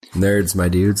Nerds, my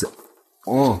dudes.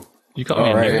 Oh, You call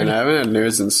me a nerd. Man, I haven't had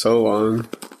nerds in so long.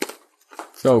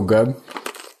 so good.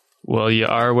 Well, you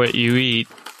are what you eat.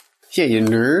 Yeah, you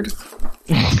nerd.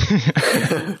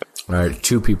 All right,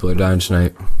 2 people are dying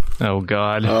tonight. Oh,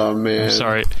 God. Oh, man.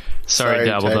 Sorry,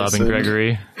 Dabbledob and Tyson.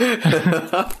 Gregory.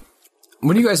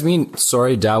 What do you guys mean,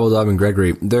 sorry, Dabbledob and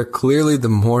Gregory? They're clearly the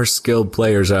more skilled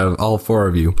players out of all 4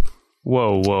 of you.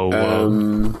 Whoa.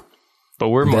 But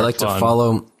we're more They like fun.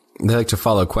 to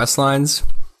follow quest lines.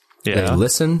 They Yeah.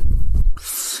 listen.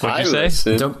 What'd you say?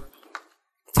 Listen. Don't.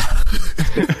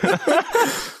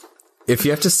 If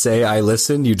you have to say I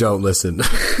listen, you don't listen.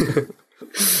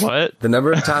 What? The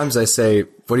number of times I say,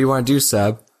 "What do you want to do,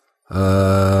 Sab?"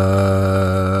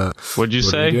 What'd you What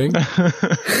are say? you doing?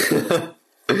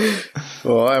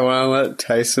 Well, I want to let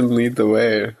Tyson lead the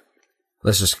way.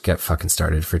 Let's just get fucking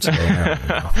started for today. I don't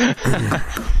know.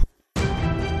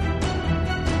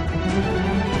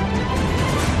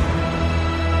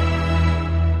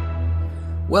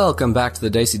 Welcome back to the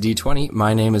Dicey D20.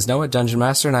 My name is Noah, Dungeon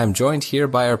Master, and I'm joined here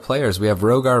by our players. We have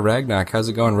Rogar Ragnak. How's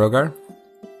it going, Rogar?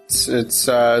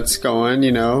 It's going,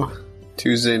 you know,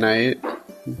 Tuesday night,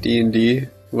 D&D.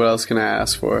 What else can I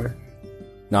ask for?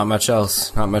 Not much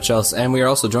else. Not much else. And we are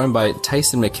also joined by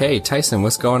Tyson McKay. Tyson,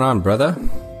 what's going on, brother?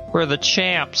 We're the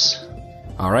champs.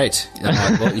 All right.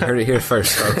 Well, you heard it here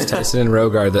first, folks. Tyson and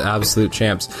Rogar, the absolute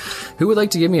champs. Who would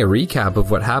like to give me a recap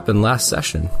of what happened last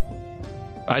session?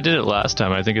 I did it last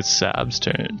time. I think it's Sab's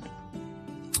turn.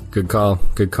 Good call.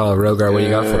 Good call. Rogar, what do you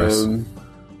got for us?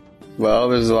 Well,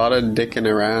 there's a lot of dicking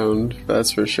around,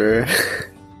 that's for sure.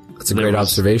 That's a great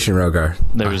observation, Rogar.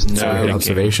 There was no That's a great thinking.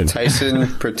 observation. Tyson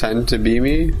pretended to be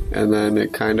me, and then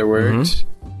it kind of worked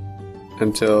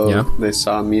until Yeah. they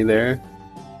saw me there.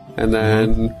 And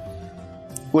then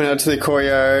went out to the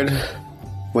courtyard,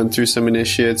 went through some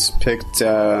initiates, picked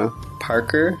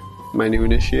Parker, my new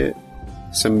initiate,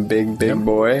 some big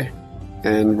boy,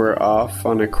 and we're off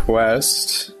on a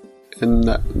quest. And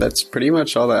that's pretty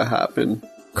much all that happened.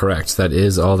 Correct. That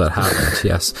is all that happened,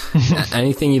 yes.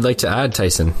 Anything you'd like to add,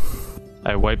 Tyson?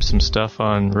 I wiped some stuff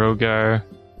on Rogar.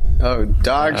 Oh,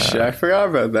 dog shit, I forgot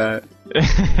about that.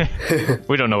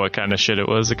 We don't know what kind of shit it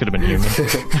was. It could have been human.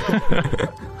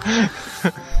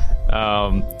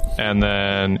 And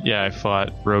then, yeah, I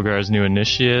fought Rogar's new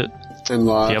initiate. And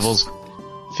lost.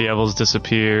 Fievel's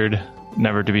disappeared,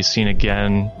 never to be seen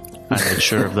again. I made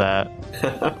sure of that.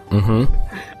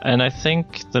 And I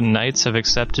think the knights have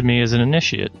accepted me as an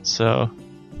initiate, so...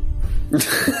 Is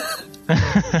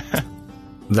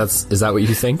that what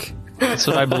you think? That's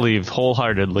what I believe,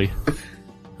 wholeheartedly.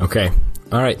 Okay.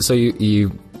 All right. So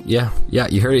you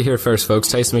heard it here first, folks.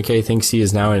 Tyson McKay thinks he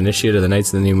is now an initiate of the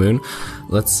Knights of the New Moon.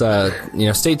 Let's,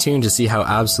 stay tuned to see how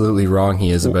absolutely wrong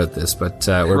he is about this. But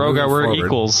Rogar, we're forward.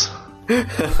 equals.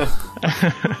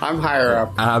 I'm higher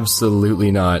up.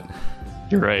 Absolutely not.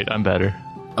 You're right, I'm better.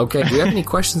 Okay. Do you have any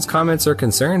questions, comments, or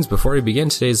concerns before we begin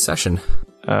today's session?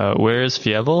 Where is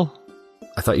Fievel?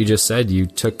 I thought you just said you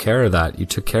took care of that. You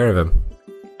took care of him.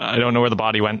 I don't know where the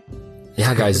body went.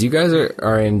 Yeah, guys, you guys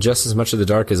are in just as much of the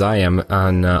dark as I am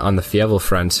on the Fievel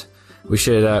front. We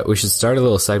should start a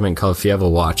little segment called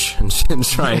Fievel Watch and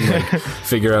try and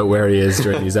figure out where he is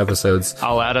during these episodes.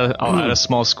 I'll add a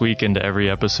small squeak into every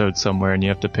episode somewhere, and you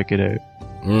have to pick it out.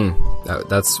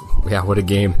 What a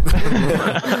game.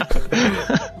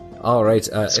 All right.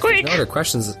 If Squeak! there's no other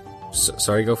questions,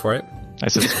 sorry, go for it. I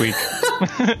said squeak.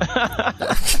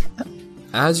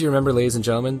 As you remember, ladies and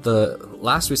gentlemen, the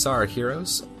last we saw our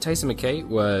heroes, Tyson McKay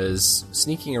was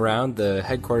sneaking around the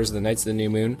headquarters of the Knights of the New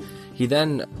Moon. He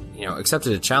then,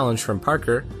 accepted a challenge from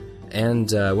Parker and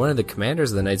one of the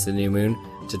commanders of the Knights of the New Moon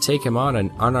to take him on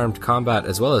an unarmed combat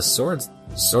as well as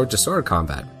sword-to-sword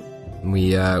combat.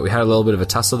 We had a little bit of a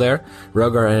tussle there.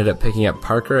 Rogar ended up picking up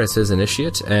Parker as his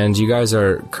initiate, and you guys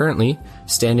are currently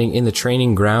standing in the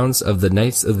training grounds of the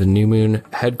Knights of the New Moon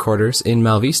headquarters in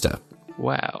Malvista.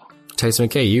 Wow. Tyson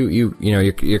McKay,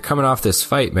 you're coming off this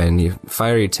fight, man. You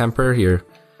fiery temper. You're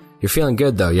feeling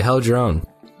good though. You held your own.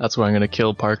 That's why I'm gonna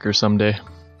kill Parker someday.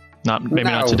 Not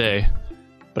today,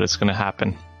 but it's gonna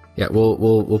happen. Yeah, we'll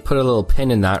put a little pin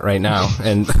in that right now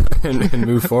and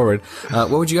move forward.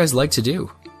 What would you guys like to do?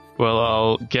 Well,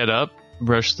 I'll get up,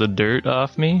 brush the dirt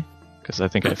off me, because I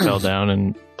think I fell down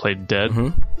and played dead.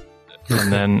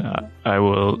 And then I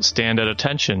will stand at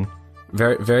attention.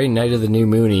 Very, very Knight of the New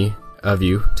Moony of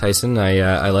you, Tyson.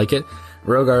 I like it.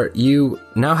 Rogar, you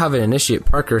now have an initiate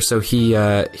Parker, so he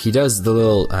does the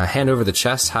little hand over the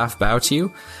chest, half bow to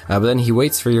you, but then he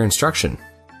waits for your instruction.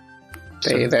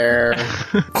 Stay there.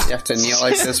 You have to kneel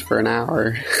like this for an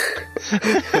hour.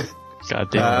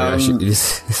 God damn it.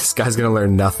 This guy's gonna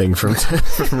learn nothing from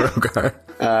Rogar.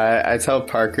 I tell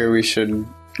Parker we should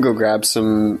go grab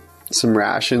some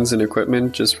rations and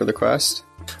equipment just for the quest.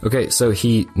 Okay, so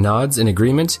he nods in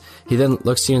agreement. He then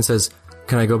looks to you and says,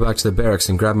 "Can I go back to the barracks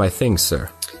and grab my things, sir?"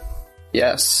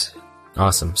 Yes.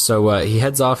 Awesome. So he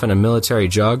heads off on a military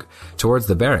jog towards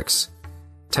the barracks.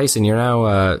 Tyson, you're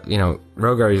now,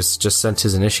 Rogar just sent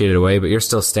his initiated away, but you're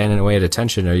still standing away at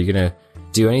attention. Are you gonna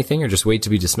do anything or just wait to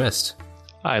be dismissed?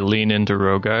 I lean into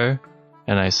Rogar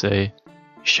and I say,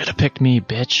 "You should have picked me,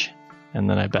 bitch." And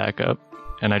then I back up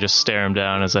and I just stare him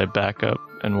down as I back up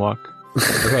and walk.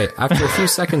 Okay, after a few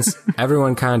seconds,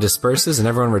 everyone kind of disperses and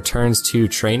everyone returns to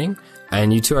training,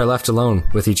 and you two are left alone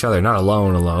with each other. Not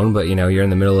alone, but you're in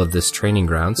the middle of this training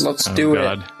grounds. Let's do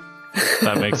it.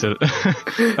 That makes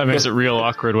it real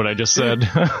awkward what I just said.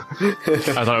 I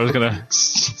thought I was gonna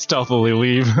stealthily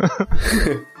leave.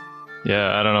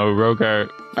 Yeah, I don't know, Rogar.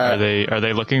 Are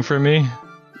they looking for me?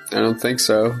 I don't think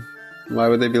so. Why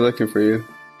would they be looking for you?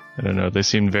 I don't know. They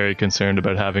seemed very concerned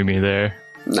about having me there.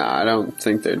 Nah, I don't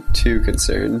think they're too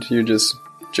concerned. You're just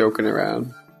joking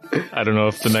around. I don't know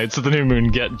if the Knights of the New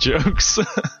Moon get jokes.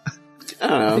 I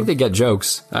don't know. I think they get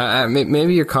jokes.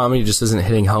 Maybe your comedy just isn't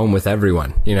hitting home with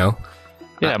everyone,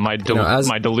 Yeah, my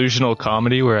delusional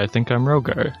comedy where I think I'm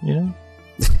Rogar,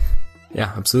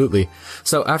 Yeah, absolutely.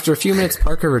 So after a few minutes,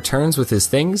 Parker returns with his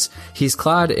things. He's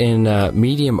clad in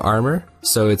medium armor,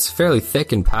 so it's fairly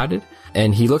thick and padded,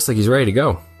 and he looks like he's ready to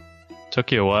go.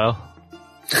 Took you a while.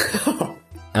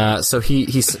 So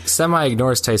he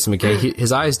semi-ignores Tyson McKay.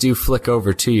 His eyes do flick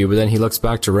over to you, but then he looks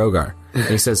back to Rogar. And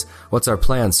he says, "What's our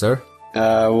plan, sir?"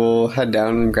 We'll head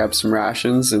down and grab some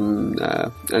rations and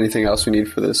anything else we need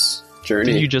for this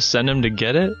journey. Did you just send him to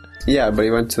get it? Yeah, but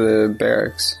he went to the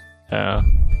barracks. Oh,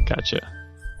 gotcha.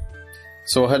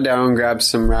 So we'll head down and grab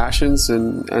some rations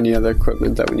and any other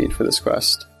equipment that we need for this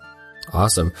quest.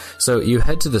 Awesome. So you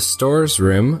head to the stores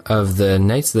room of the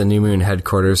Knights of the New Moon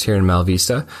headquarters here in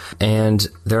Malvista, and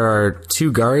there are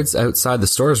 2 guards outside the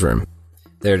stores room.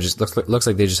 They're just looks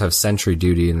like they just have sentry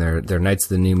duty, and they're Knights of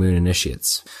the New Moon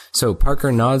initiates. So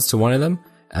Parker nods to one of them,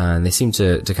 and they seem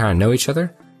to kind of know each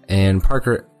other, and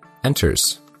Parker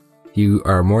enters. You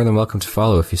are more than welcome to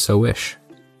follow if you so wish.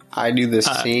 I do the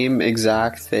same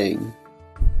exact thing.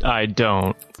 I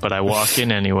don't, but I walk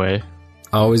in anyway.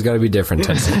 Always got to be different,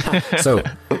 Tyson. So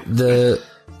the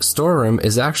storeroom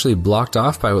is actually blocked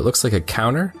off by what looks like a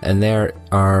counter, and there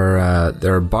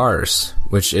are bars,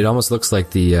 which it almost looks like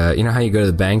the how you go to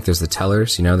the bank, there's the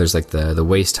tellers, there's like the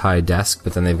waist high desk,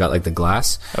 but then they've got like the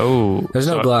glass. Oh, there's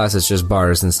no glass, it's just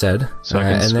bars instead. So I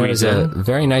can and there's a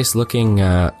very nice looking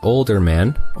older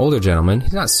gentleman.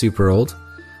 He's not super old,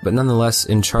 but nonetheless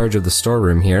in charge of the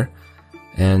storeroom here,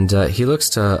 and he looks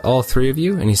to all 3 of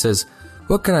you and he says,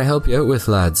 "What can I help you out with,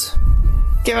 lads?"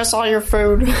 Give us all your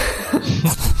food.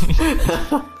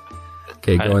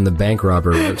 Okay, going the bank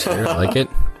robber route here. I like it.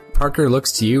 Parker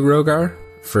looks to you, Rogar,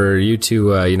 for you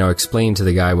to, explain to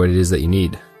the guy what it is that you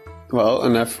need. Well,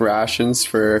 enough rations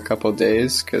for a couple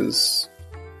days, because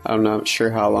I'm not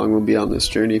sure how long we'll be on this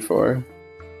journey for.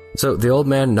 So the old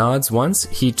man nods once,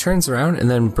 he turns around and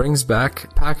then brings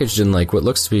back, packaged in like what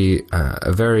looks to be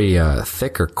a very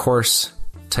thick or coarse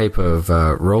type of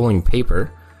rolling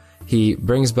paper, he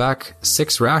brings back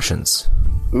 6 rations.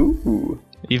 Ooh.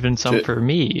 Even some for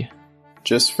me.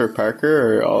 Just for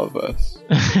Parker or all of us?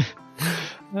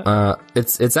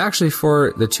 It's actually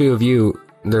for the 2 of you.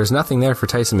 There's nothing there for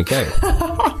Tyson McKay.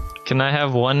 Can I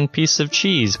have 1 piece of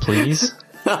cheese, please?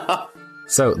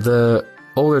 So the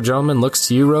older gentleman looks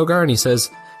to you, Rogar, and he says,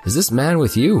 "Is this man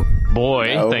with you?"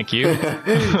 Boy, no. Thank you.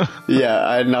 Yeah,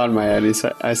 I nod my head.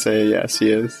 I say yes,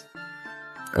 he is.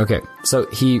 Okay, so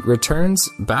he returns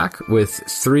back with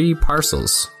 3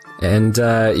 parcels, and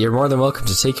you're more than welcome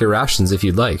to take your rations if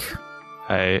you'd like.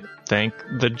 I thank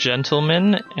the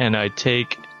gentleman, and I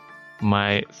take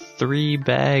my 3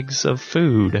 bags of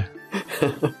food.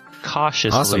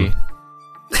 Cautiously. Awesome.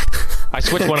 I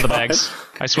switch one of the bags.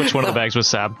 I switch one of the bags with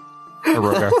Sab. Or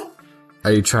Rogar.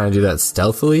 Are you trying to do that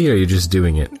stealthily, or are you just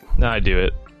doing it? No, I do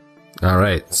it.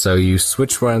 Alright, so you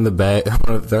switch one of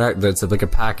the that's like a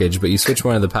package, but you switch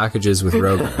one of the packages with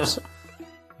Rogar's.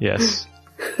 Yes.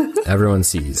 Everyone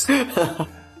sees.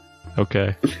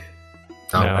 Okay.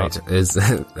 Alright.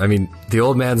 The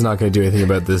old man's not going to do anything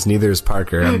about this, neither is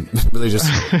Parker. I'm really just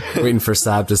waiting for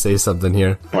Sab to say something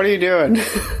here. What are you doing?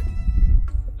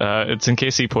 It's in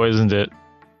case he poisoned it.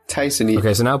 Tyson.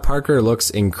 Okay, so now Parker looks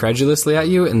incredulously at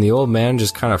you, and the old man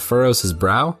just kind of furrows his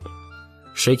brow,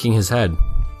 shaking his head.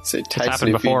 Say, Tyson, it's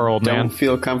happened before, old man. Don't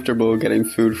feel comfortable getting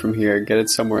food from here. Get it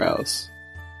somewhere else.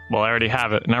 Well, I already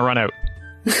have it, and I run out.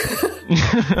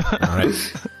 All right.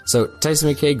 So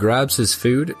Tyson McKay grabs his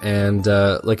food and,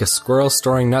 like a squirrel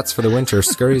storing nuts for the winter,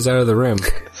 scurries out of the room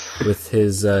with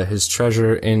his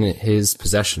treasure in his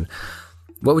possession.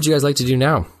 What would you guys like to do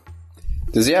now?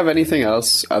 Does he have anything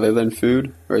else other than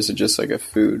food, or is it just like a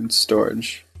food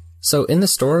storage? So in the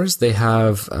stores, they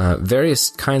have various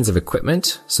kinds of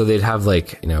equipment. So they'd have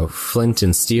flint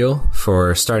and steel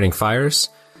for starting fires,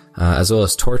 as well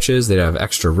as torches. They'd have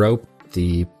extra rope,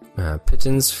 the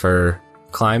pitons for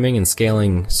climbing and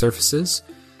scaling surfaces.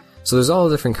 So there's all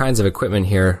different kinds of equipment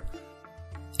here,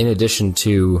 in addition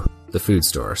to the food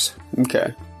stores.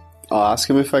 Okay. I'll ask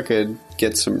him if I could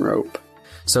get some rope.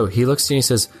 So he looks to you and he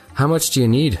says, "How much do you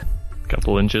need?"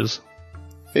 Couple inches.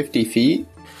 50 feet?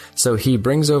 So he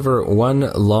brings over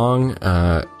one long,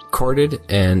 corded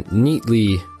and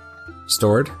neatly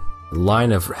stored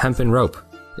line of hempen rope.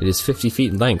 It is 50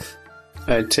 feet in length.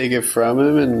 I take it from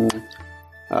him and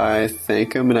I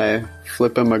thank him and I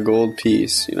flip him a gold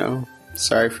piece,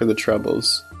 Sorry for the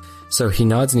troubles. So he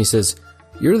nods and he says,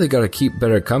 "You really gotta keep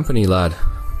better company, lad."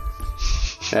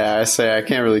 Yeah, I say I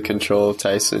can't really control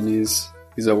Tyson. He's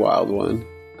a wild one.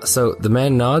 So the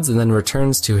man nods and then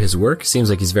returns to his work. Seems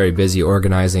like he's very busy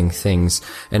organizing things.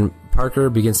 And Parker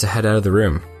begins to head out of the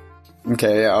room.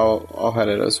 Okay, yeah, I'll head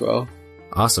it as well.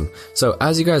 Awesome. So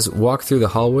as you guys walk through the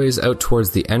hallways out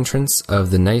towards the entrance of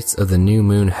the Knights of the New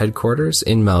Moon headquarters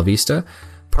in Malvista,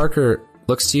 Parker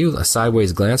looks to you, a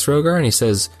sideways glance, Rogar, and he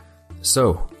says,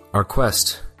 "So, our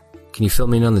quest. Can you fill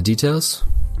me in on the details?"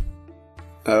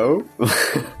 Oh?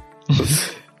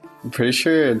 I'm pretty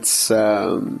sure it's,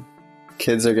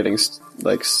 kids are getting,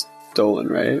 stolen,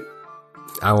 right?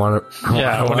 I want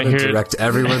to direct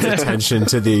everyone's attention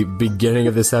to the beginning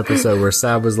of this episode where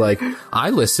Sab was like,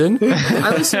 I listen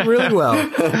really well.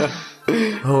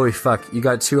 Holy fuck. You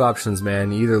got two options,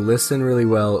 man. You either listen really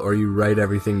well or you write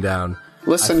everything down.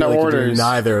 Listen to orders.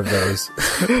 Neither of those.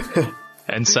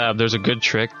 And Sab, there's a good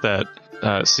trick that,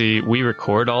 we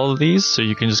record all of these, so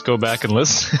you can just go back and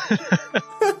listen.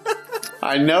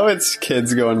 I know it's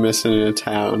kids going missing in a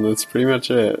town. That's pretty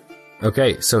much it.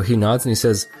 Okay, so he nods and he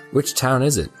says, "Which town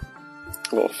is it?"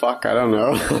 Well, fuck, I don't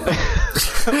know.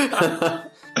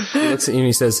 He looks at you and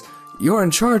he says, "You're in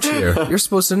charge here. You're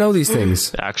supposed to know these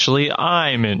things." Actually,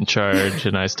 I'm in charge,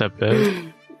 and I step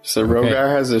in. So Rogar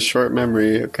has a short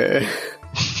memory, okay?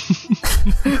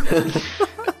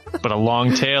 But a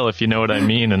long tail, if you know what I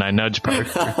mean, and I nudge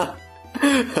Parker.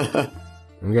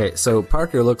 Okay, so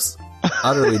Parker looks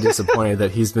utterly disappointed that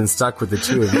he's been stuck with the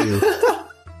two of you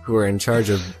who are in charge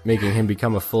of making him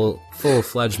become a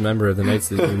full-fledged member of the Knights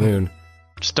of the New Moon.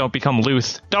 Just don't become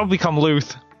Luth. Don't become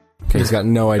Luth. Okay, he's got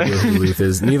no idea who Luth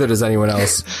is. Neither does anyone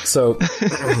else. So,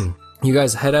 you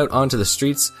guys head out onto the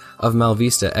streets of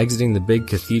Malvista, exiting the big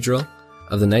cathedral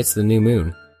of the Knights of the New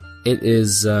Moon. It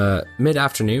is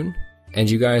mid-afternoon, and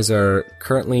you guys are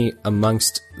currently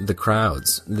amongst the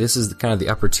crowds. This is kind of the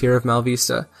upper tier of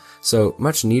Malvista, so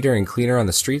much neater and cleaner on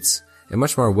the streets, and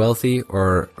much more wealthy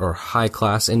or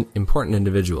high-class and important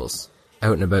individuals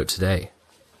out and about today.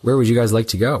 Where would you guys like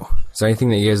to go? Is there anything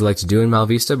that you guys like to do in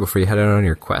Malvista before you head out on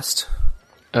your quest?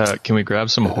 Can we grab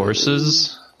some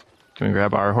horses? Can we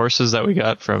grab our horses that we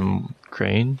got from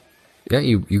Crane? Yeah,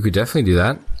 you could definitely do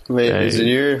that. Wait, isn't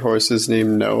your horse's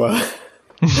name Noah?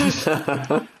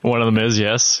 One of them is,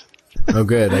 yes. Oh,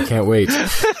 good. I can't wait.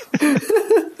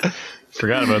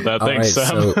 Forgot about that. Thanks, right,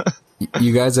 Sam. So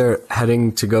you guys are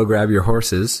heading to go grab your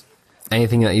horses.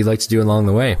 Anything that you'd like to do along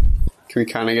the way? Can we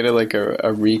kind of get a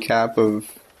recap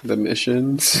of the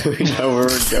mission so we know where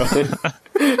we're going?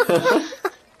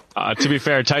 To be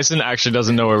fair, Tyson actually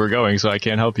doesn't know where we're going, so I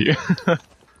can't help you.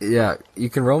 Yeah, you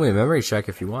can roll me a memory check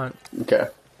if you want. Okay.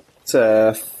 It's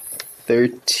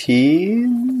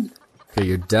 13. Okay,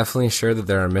 you're definitely sure that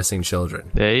there are missing children.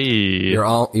 Hey. You're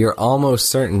almost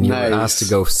certain you were asked to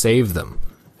go save them.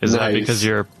 Is that because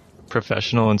you're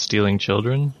professional in stealing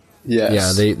children?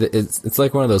 Yes. Yeah, it's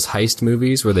like one of those heist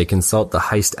movies where they consult the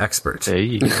heist expert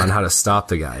on how to stop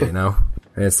the guy, you know?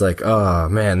 And it's like, oh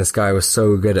man, this guy was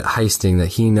so good at heisting that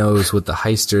he knows what the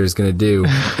heister is going to do.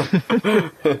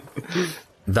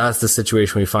 That's the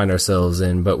situation we find ourselves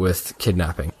in, but with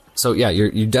kidnapping. So yeah,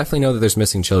 you definitely know that there's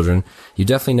missing children. You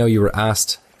definitely know you were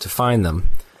asked to find them.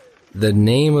 The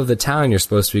name of the town you're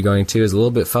supposed to be going to is a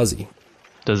little bit fuzzy.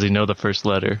 Does he know the first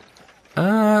letter?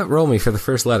 Roll me for the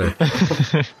first letter.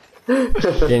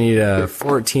 You need a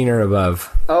 14 or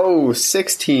above. Oh,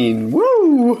 16.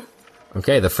 Woo!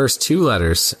 Okay, the first two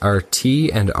letters are T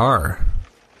and R.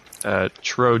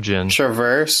 Trojan.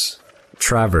 Traverse.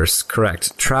 Traverse,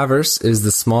 correct. Traverse is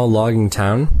the small logging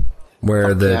town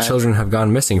where the children have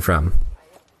gone missing from.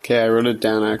 Okay, I wrote it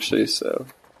down actually, so.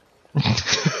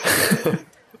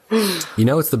 You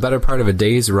know, it's the better part of a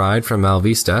day's ride from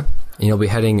Malvista, and you'll be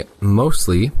heading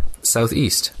mostly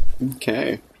southeast.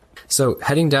 Okay. So,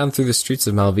 heading down through the streets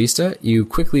of Malvista, you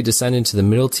quickly descend into the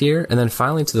middle tier, and then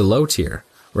finally to the low tier,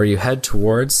 where you head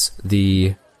towards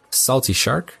the Salty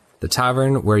Shark, the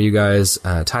tavern where you guys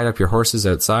tied up your horses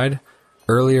outside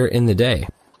earlier in the day.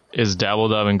 Is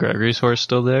Dabbledob and Gregory's horse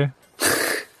still there?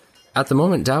 At the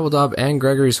moment, Dabbledob and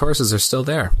Gregory's horses are still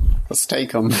there. Let's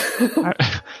take them.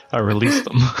 I released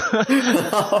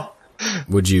them.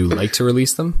 Would you like to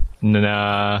release them?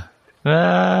 Nah.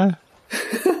 Fievel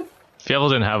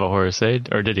didn't have a horse, eh?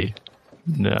 Or did he?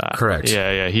 Nah. Correct.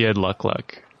 Yeah, he had Luck.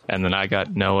 And then I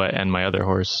got Noah and my other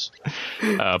horse.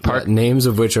 Names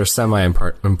of which are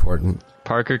semi-important.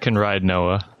 Parker can ride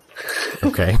Noah.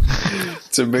 Okay.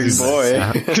 It's a big boy.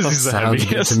 Because he's the Sounds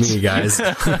good heaviest. to me, guys.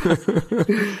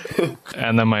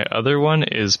 And then my other one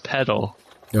is Pedal.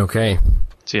 Okay.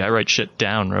 See, I write shit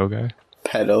down, Rogar.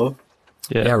 Pedal.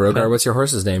 Yeah, Rogar, what's your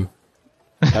horse's name?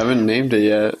 Haven't named it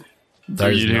yet.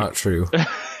 That is you do. not true.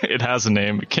 It has a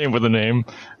name. It came with a name.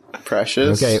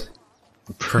 Precious. Okay.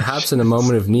 Perhaps in a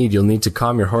moment of need, you'll need to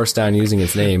calm your horse down using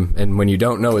its name, and when you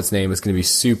don't know its name, it's going to be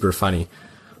super funny.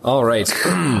 All right.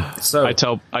 So I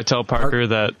tell Parker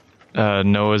that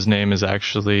Noah's name is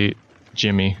actually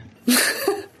Jimmy.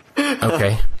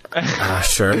 okay,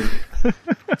 sure.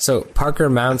 So Parker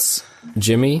mounts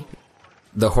Jimmy,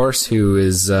 the horse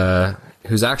whose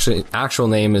actual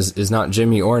name is not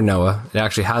Jimmy or Noah. It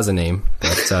actually has a name,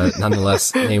 but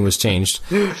nonetheless, name was changed.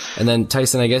 And then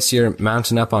Tyson, I guess you're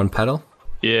mounting up on Pedal.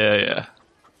 Yeah.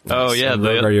 Oh yeah, And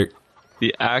Rogar,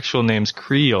 the actual name's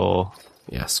Creole.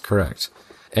 yes, correct.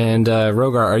 And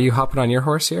Rogar, are you hopping on your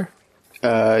horse here?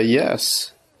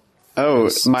 Yes. Oh,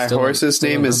 my Still- horse's still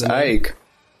name is another name? Ike.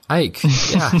 Ike.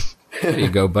 Yeah. There you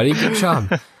go, buddy. Good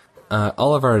job.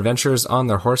 All of our adventurers on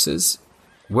their horses.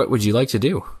 What would you like to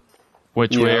do?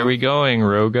 Which way Yeah. are we going,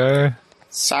 Rogar?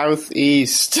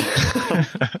 Southeast.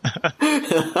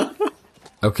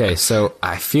 Okay, so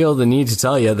I feel the need to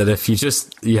tell you that if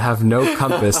you have no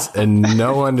compass and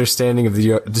no understanding of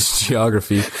the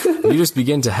geography, if you just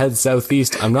begin to head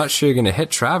southeast, I'm not sure you're going to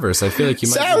hit Traverse. I feel like you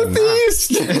might need a map.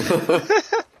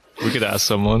 Southeast! We could ask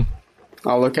someone.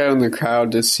 I'll look out in the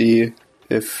crowd to see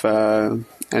if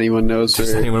anyone knows Is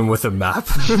where. anyone with a map?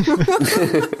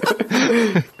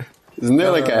 Isn't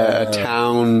there like a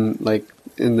town, like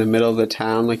in the middle of the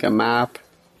town, like a map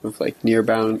of like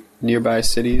nearby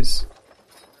cities?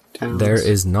 Towns? There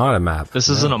is not a map. This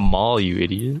isn't a mall, you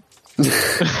idiot.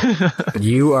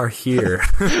 You are here.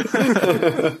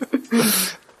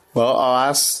 Well, I'll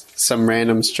ask some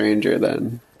random stranger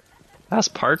then.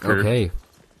 Ask Parker. Okay.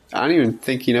 I don't even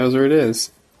think he knows where it is.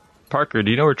 Parker,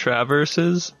 do you know where Traverse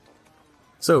is?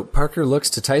 So Parker looks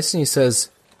to Tyson. He says,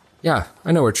 yeah,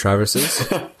 I know where Traverse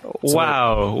is.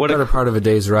 Wow, what Better a part of a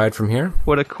day's ride from here.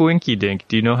 quinky dink.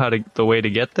 Do you know the way to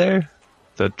get there?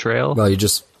 The trail? Well, you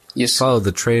just Yes. follow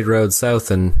the trade road south,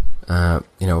 and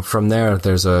from there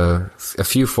there's a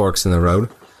few forks in the road.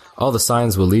 All the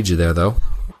signs will lead you there, though.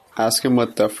 Ask him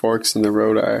what the forks in the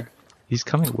road are. He's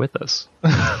coming with us.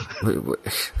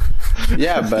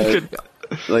 Yeah, but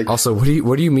like, Also, what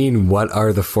do you mean? What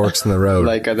are the forks in the road?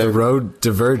 Like, are there- the road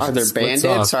diverges? are there splits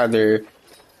bandits? off.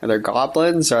 Are there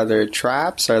goblins? Are there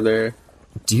traps? Are there?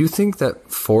 Do you think that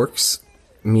forks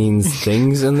means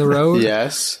things in the road?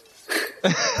 Yes.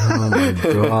 Oh my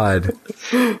god.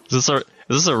 Is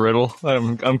this a riddle?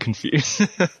 I'm confused.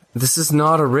 This is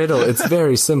not a riddle. It's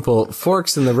very simple.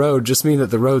 Forks in the road just mean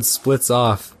that the road splits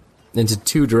off into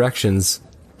two directions.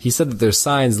 He said that there's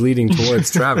signs leading towards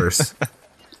Traverse.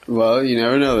 Well, you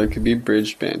never know. There could be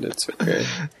bridge bandits. Okay.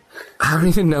 I don't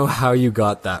even know how you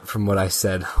got that from what I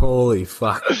said. Holy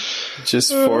fuck.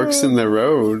 Just forks in the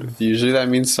road. Usually that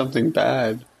means something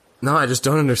bad. No, I just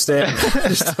don't understand. I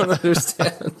just don't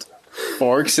understand.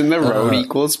 Forks in the road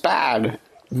equals bad.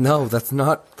 No, that's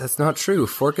not true.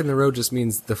 Fork in the road just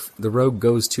means the road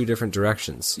goes two different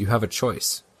directions. You have a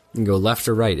choice. You can go left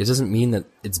or right. It doesn't mean that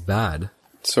it's bad.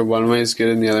 So one way is good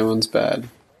and the other one's bad.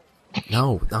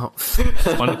 No.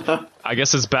 I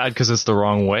guess it's bad because it's the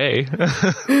wrong way.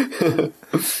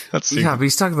 Let's see. Yeah, but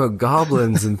he's talking about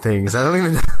goblins and things. I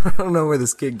don't know where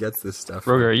this kid gets this stuff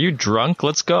from. Roger, are you drunk?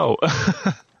 Let's go.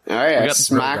 All right, I got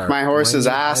smack Rogar, my horse's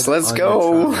when you ass. head Let's on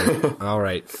go. your travel- All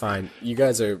right, fine. You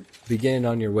guys are beginning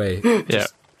on your way. Yeah.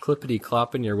 Just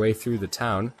clippity-clopping your way through the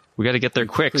town. We got to get there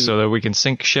quick so that we can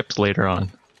sink ships later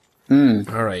on.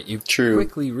 All right, you True.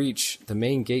 quickly reach the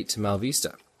main gate to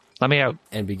Malvista Let me out.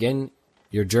 and begin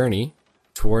your journey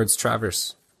towards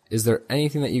Traverse. Is there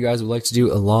anything that you guys would like to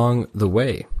do along the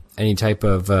way? any type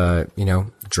of,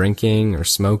 drinking or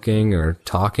smoking or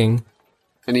talking?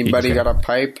 Anybody got a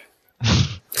pipe?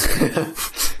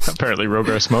 Apparently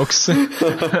Rogar smokes.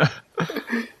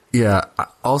 Yeah.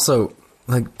 Also,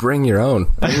 bring your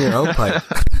own. Bring your own pipe.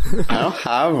 I don't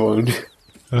have one.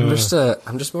 I'm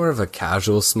just more of a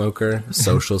casual smoker,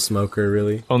 social smoker,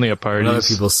 really. Only at When other parties.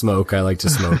 people smoke, I like to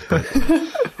smoke, but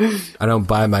I don't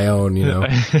buy my own,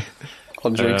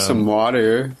 I'll drink some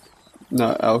water.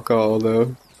 Not alcohol,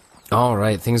 though. All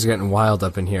right, things are getting wild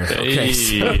up in here. Okay,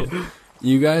 so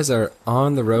you guys are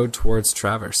on the road towards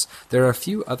Traverse. There are a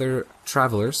few other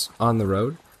travelers on the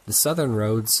road. The southern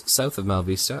roads south of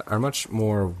Malvista are much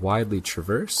more widely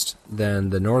traversed than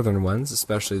the northern ones,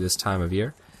 especially this time of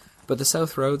year. But the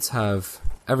south roads have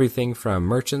everything from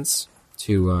merchants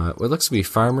to what looks to be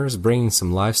farmers bringing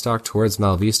some livestock towards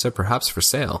Malvista, perhaps for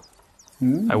sale.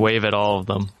 I wave at all of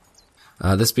them.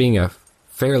 This being a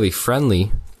fairly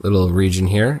friendly little region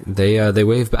here, they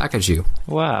wave back at you.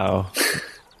 Wow.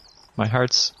 My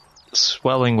heart's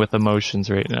swelling with emotions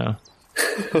right now.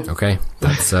 Okay,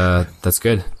 that's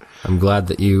good. I'm glad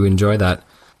that you enjoy that.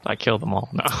 I kill them all.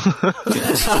 No.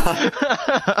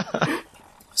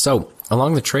 So,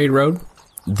 along the trade road,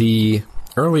 the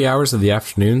early hours of the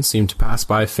afternoon seem to pass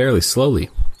by fairly slowly,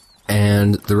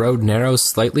 and the road narrows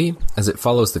slightly as it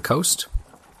follows the coast.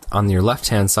 On your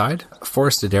left-hand side, a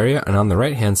forested area, and on the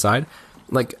right-hand side,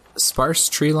 sparse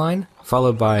tree line,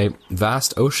 followed by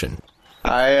vast ocean.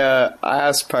 I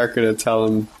asked Parker to tell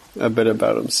him a bit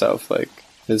about himself,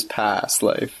 his past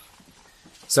life.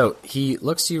 So, he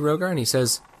looks to you, Rogar, and he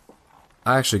says,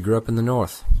 I actually grew up in the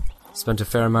north. Spent a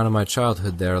fair amount of my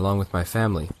childhood there along with my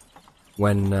family.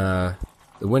 When the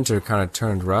winter kind of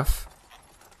turned rough,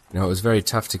 it was very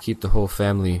tough to keep the whole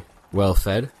family well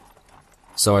fed.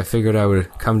 So I figured I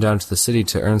would come down to the city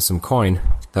to earn some coin.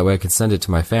 That way I could send it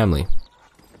to my family.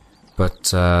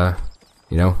 But,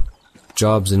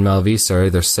 jobs in Malvista are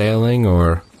either sailing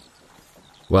or...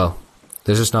 Well,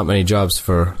 there's just not many jobs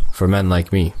for men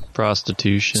like me.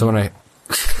 Prostitution.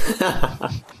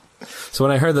 So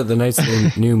when I heard that the Knights of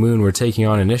the New Moon were taking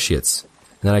on initiates,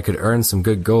 and that I could earn some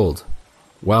good gold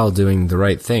while doing the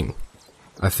right thing,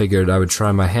 I figured I would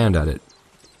try my hand at it.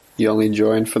 You only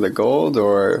joined for the gold,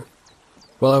 or...?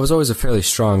 Well, I was always a fairly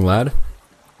strong lad,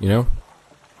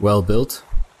 well built.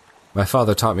 My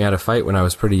father taught me how to fight when I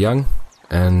was pretty young,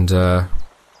 and,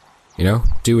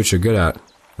 do what you're good at.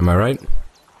 Am I right?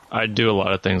 I do a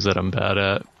lot of things that I'm bad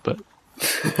at, but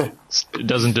it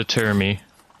doesn't deter me.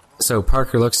 So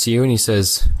Parker looks to you and he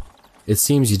says, it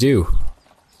seems you do.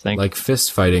 Like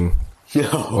fist fighting.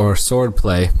 Or sword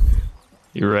play.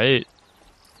 You're right.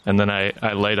 And then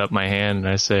I light up my hand and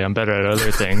I say, I'm better at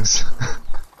other things.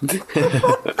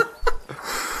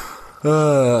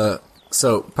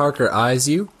 So Parker eyes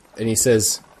you and he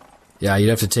says, yeah, you'd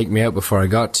have to take me out before I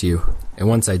got to you. And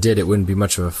once I did, it wouldn't be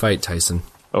much of a fight, Tyson.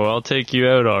 Oh, I'll take you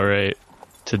out, all right.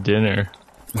 To dinner.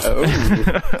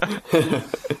 Oh.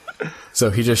 So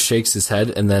he just shakes his head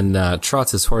and then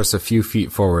trots his horse a few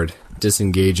feet forward,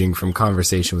 disengaging from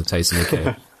conversation with Tyson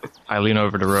McKay. I lean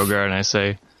over to Rogar and I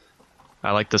say,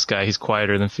 I like this guy. He's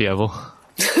quieter than Fievel.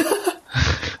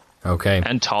 Okay.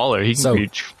 And taller. He can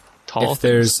reach tall. If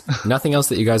there's nothing else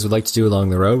that you guys would like to do along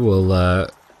the road, we'll,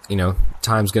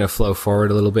 time's going to flow forward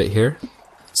a little bit here.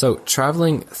 So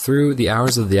traveling through the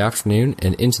hours of the afternoon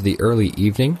and into the early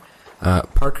evening,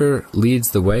 Parker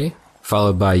leads the way,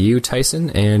 followed by you, Tyson,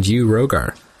 and you,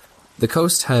 Rogar. The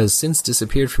coast has since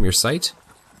disappeared from your sight,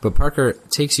 but Parker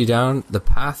takes you down the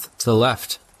path to the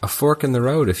left, a fork in the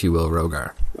road, if you will,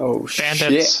 Rogar. Oh,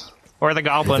 Bandits. shit. Or the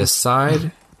goblin. The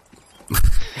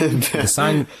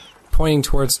sign pointing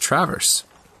towards Traverse.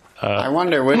 I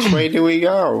wonder, which way do we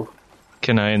go?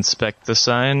 Can I inspect the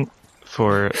sign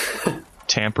for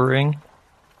tampering?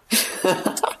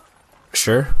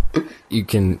 Sure. You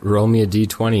can roll me a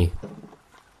d20.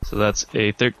 So that's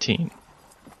a 13.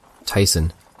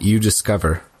 Tyson, you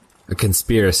discover a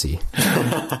conspiracy.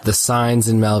 The signs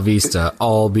in Malvista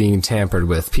all being tampered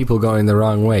with, people going the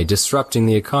wrong way, disrupting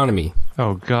the economy.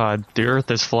 Oh god, the earth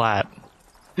is flat.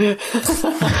 The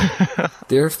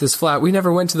earth is flat. We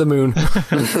never went to the moon.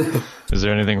 Is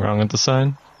there anything wrong with the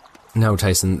sign? No,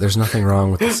 Tyson, there's nothing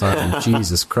wrong with the sign.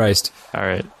 Jesus Christ.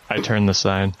 Alright, I turn the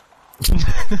sign.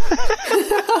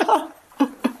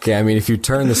 Okay, I mean, if you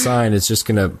turn the sign, it's just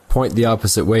going to point the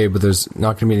opposite way, but there's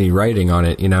not going to be any writing on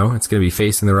it, It's going to be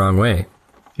facing the wrong way.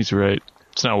 He's right.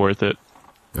 It's not worth it.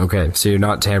 Okay, so you're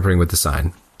not tampering with the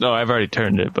sign. No, I've already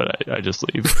turned it, but I just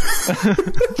leave.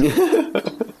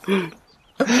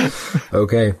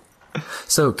 Okay.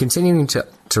 So, continuing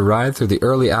to ride through the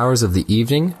early hours of the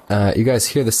evening, you guys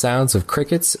hear the sounds of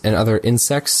crickets and other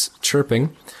insects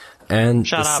chirping. and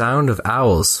Shut the up. sound of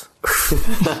owls.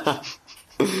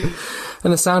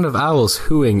 And the sound of owls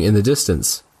hooing in the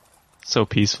distance. So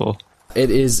peaceful. It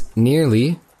is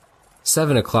nearly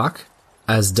 7 o'clock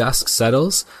as dusk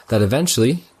settles that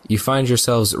eventually you find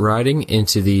yourselves riding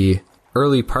into the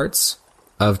early parts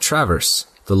of Traverse,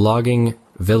 the logging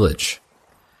village.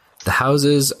 The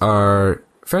houses are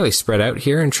fairly spread out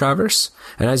here in Traverse,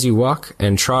 and as you walk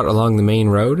and trot along the main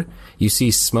road, you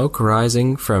see smoke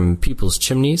rising from people's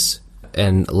chimneys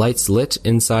and lights lit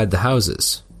inside the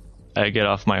houses. I get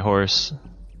off my horse.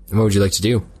 And what would you like to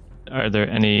do? Are there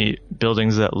any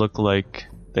buildings that look like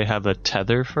they have a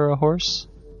tether for a horse?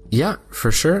 Yeah,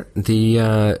 for sure.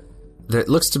 There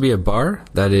looks to be a bar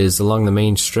that is along the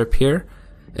main strip here.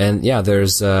 And yeah,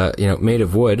 there's, made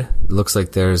of wood. It looks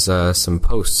like there's some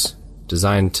posts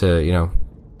designed to,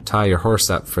 tie your horse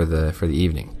up for the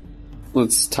evening.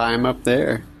 Let's tie him up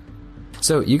there.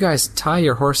 So you guys tie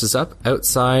your horses up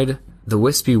outside the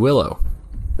Wispy Willow,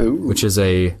 Ooh. which is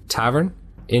a tavern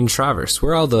in Traverse,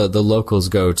 where all the locals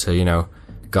go to,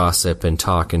 gossip and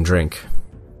talk and drink.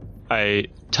 I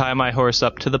tie my horse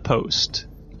up to the post,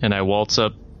 and I waltz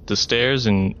up the stairs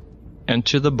and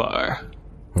enter the bar.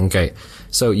 Okay,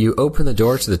 so you open the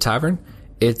door to the tavern.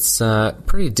 It's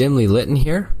pretty dimly lit in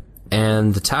here,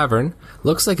 and the tavern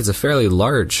looks like it's a fairly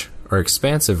large or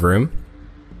expansive room.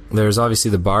 There's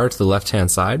obviously the bar to the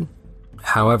left-hand side.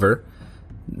 However,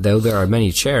 though there are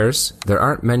many chairs, there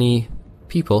aren't many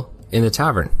people in the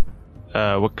tavern.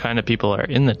 What kind of people are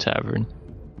in the tavern?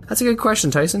 That's a good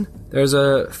question, Tyson. There's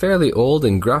a fairly old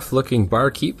and gruff-looking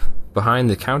barkeep behind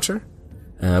the counter,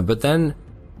 but then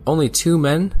only 2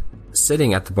 men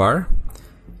sitting at the bar,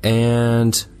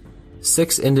 and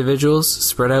 6 individuals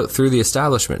spread out through the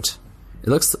establishment. It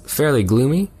looks fairly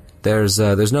gloomy. There's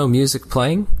no music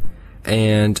playing,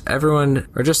 and everyone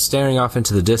are just staring off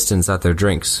into the distance at their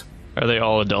drinks. Are they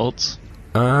all adults?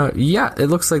 Yeah, it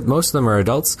looks like most of them are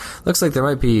adults. Looks like there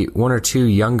might be 1 or 2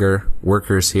 younger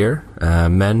workers here,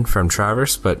 men from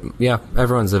Traverse, but yeah,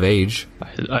 everyone's of age.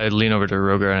 I lean over to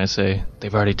Rogar and I say,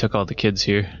 they've already took all the kids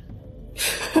here.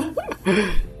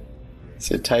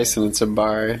 Say, Tyson, it's a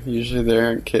bar. Usually there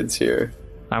aren't kids here.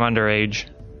 I'm underage.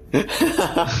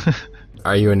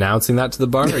 Are you announcing that to the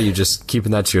bar, or are you just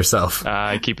keeping that to yourself?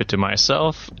 I keep it to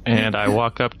myself, and I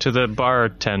walk up to the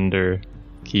bartender,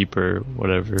 keeper,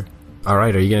 whatever. All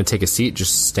right, are you going to take a seat,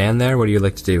 just stand there? What do you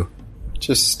like to do?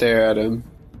 Just stare at him.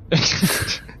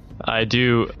 I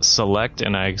do select,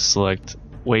 and I select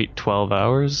wait 12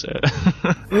 hours.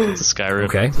 It's a Skyrim.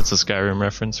 Okay. It's a Skyrim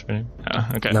reference for me. Oh,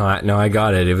 okay. No, I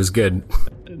got it. It was good.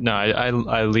 No,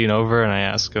 I lean over and I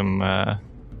ask him, or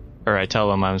I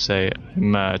tell him, I'm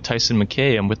Tyson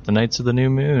McKay. I'm with the Knights of the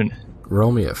New Moon.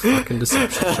 Roll me a fucking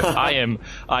deception check. I am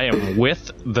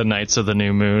with the Knights of the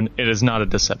New Moon. It is not a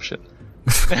deception.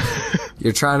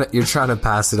 You're trying to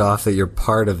pass it off that you're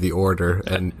part of the order,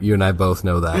 and you and I both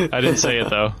know that. I didn't say it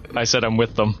though. I said I'm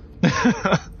with them.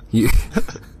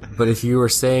 But if you were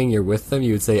saying you're with them,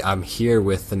 you would say, I'm here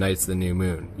with the Knights of the New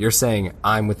Moon. You're saying,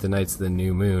 I'm with the Knights of the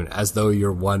New Moon, as though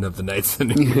you're one of the Knights of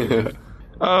the New Moon.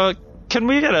 Can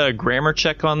we get a grammar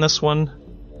check on this one?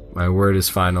 My word is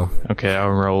final. Okay,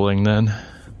 I'm rolling then.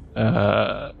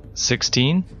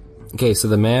 16? Okay, so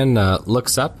the man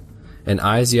looks up and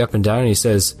eyes you up and down, and he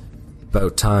says,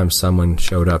 about time someone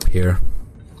showed up here.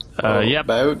 Yep.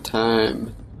 About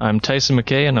time. I'm Tyson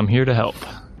McKay, and I'm here to help.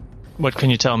 What can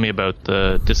you tell me about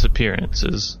the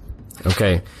disappearances?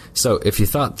 Okay, so if you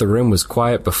thought the room was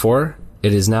quiet before,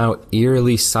 it is now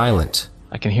eerily silent.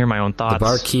 I can hear my own thoughts. The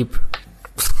barkeep...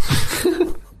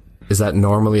 Is that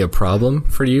normally a problem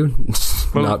for you?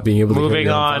 Not being able to hear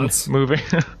your own thoughts? Moving.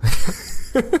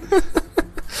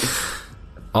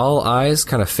 All eyes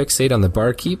kind of fixate on the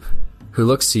barkeep, who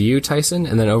looks to you, Tyson,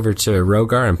 and then over to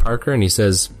Rogar and Parker, and he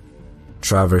says,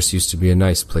 Traverse used to be a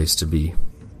nice place to be.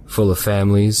 Full of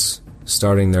families,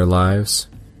 starting their lives,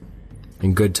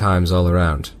 and good times all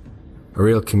around. A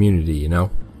real community, you know?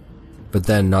 But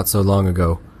then, not so long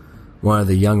ago, one of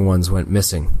the young ones went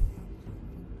missing.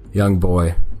 Young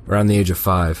boy, around the age of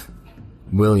 5.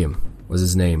 William was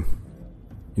his name.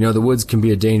 You know, the woods can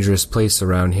be a dangerous place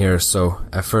around here, so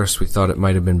at first we thought it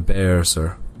might have been bears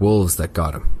or wolves that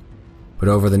got him. But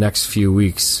over the next few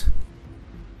weeks,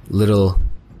 little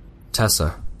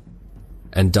Tessa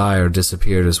and Dyer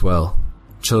disappeared as well.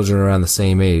 Children around the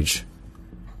same age.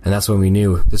 And that's when we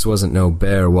knew this wasn't no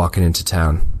bear walking into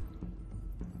town.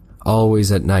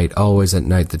 Always at night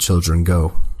the children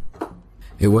go.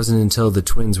 It wasn't until the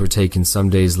twins were taken some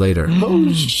days later.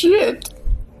 Oh, shit.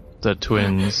 The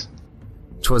twins.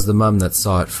 'Twas the mum that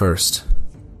saw it first.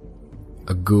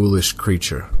 A ghoulish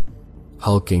creature,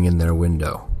 hulking in their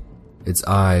window. its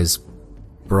eyes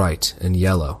bright and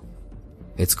yellow.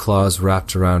 Its claws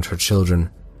wrapped around her children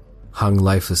hung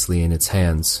lifelessly in its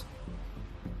hands.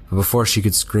 But before she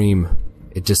could scream,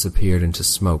 it disappeared into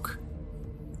smoke.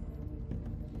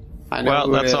 Well,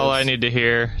 that's all I need to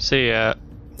hear. See ya.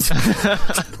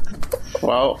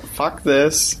 Well, fuck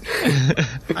this.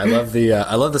 I love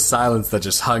the silence that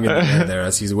just hung in the air there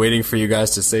as he's waiting for you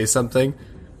guys to say something,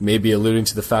 maybe alluding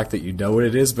to the fact that you know what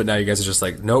it is, but now you guys are just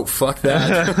like, nope, fuck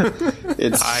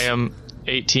that. I am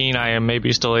 18. I am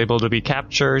maybe still able to be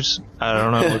captures. I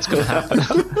don't know what's going to happen.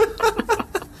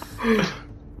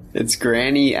 It's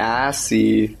Granny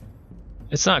Assy.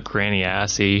 It's not Granny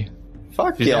Assy.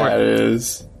 Fuck yeah, it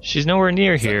is. She's nowhere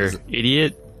near here,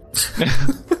 idiot.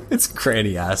 It's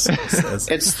Granny Assy.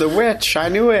 It's the witch. I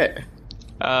knew it.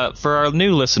 For our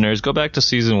new listeners, go back to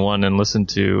season 1 and listen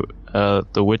to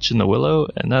The Witch in the Willow,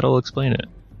 and that'll explain it.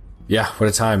 Yeah, what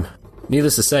a time.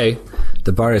 Needless to say,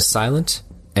 the bar is silent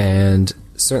and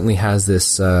certainly has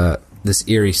this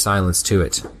eerie silence to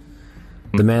it.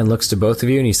 The man looks to both of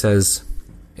you and he says,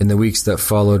 "In the weeks that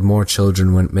followed, more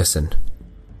children went missing,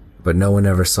 but no one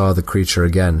ever saw the creature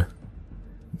again.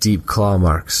 Deep claw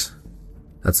marks.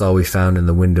 That's all we found in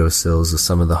the windowsills of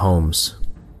some of the homes,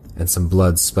 and some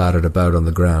blood spattered about on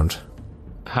the ground."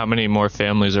 How many more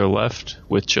families are left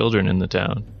with children in the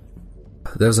town?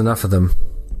 There's enough of them.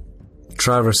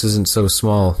 Traverse isn't so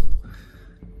small.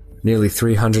 Nearly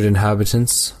 300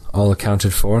 inhabitants, all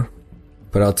accounted for.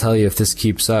 But I'll tell you, if this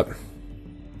keeps up,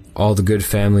 all the good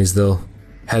families, they'll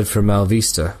head for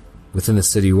Malvista, within the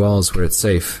city walls where it's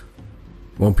safe.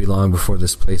 Won't be long before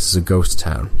this place is a ghost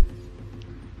town.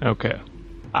 Okay.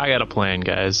 I got a plan,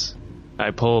 guys.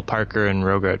 I pull Parker and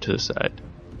Rogar to the side.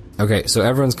 Okay, so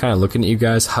everyone's kind of looking at you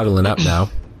guys, huddling up now.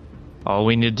 All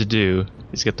we need to do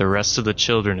is get the rest of the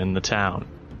children in the town,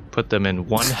 put them in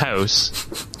one house,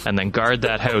 and then guard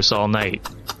that house all night.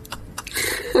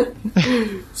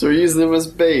 So we're using them as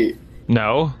bait.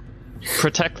 No.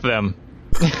 Protect them.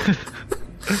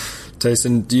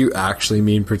 Tyson, do you actually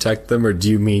mean protect them, or do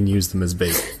you mean use them as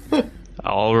bait?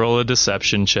 I'll roll a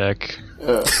deception check.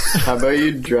 How about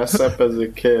you dress up as a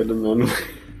kid and then...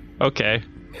 Okay.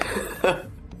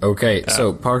 Okay,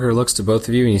 so Parker looks to both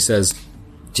of you and he says,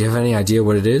 "Do you have any idea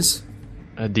what it is?"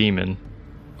 A demon.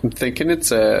 I'm thinking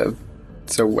it's a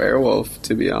werewolf,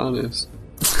 to be honest.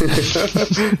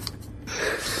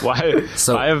 Why?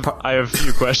 So I have a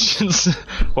few questions.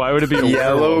 Why would it be a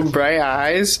Yellow, werewolf? bright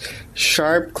eyes,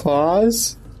 sharp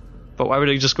claws. But why would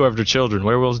they just go after children?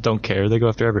 Werewolves don't care. They go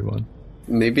after everyone.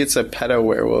 Maybe it's a pedo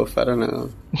werewolf. I don't know.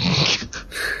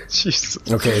 Jesus.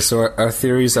 Okay, so our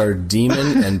theories are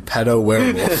demon and pedo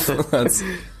werewolf.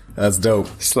 That's dope.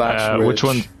 Slash witch.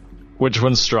 Which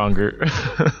one's stronger?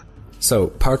 So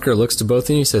Parker looks to both of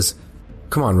you and he says,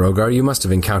 "Come on, Rogar, you must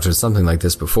have encountered something like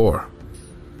this before."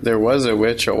 There was a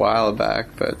witch a while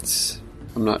back, but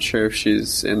I'm not sure if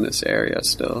she's in this area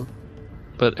still.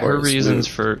 But Or her it's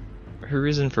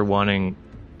reason for wanting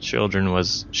children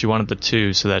was she wanted the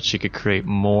two so that she could create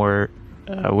more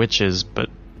witches. But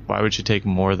why would she take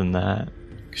more than that?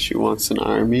 She wants an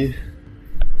army.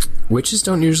 Witches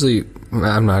don't usually...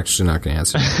 I'm actually not going to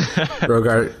answer.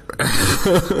 Rogar...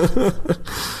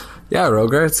 Yeah,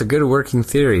 Rogar, it's a good working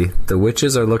theory. The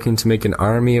witches are looking to make an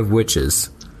army of witches.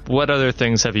 What other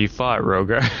things have you fought,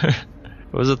 Rogar?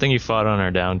 What was the thing you fought on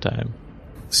our downtime?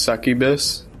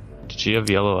 Succubus. Did she have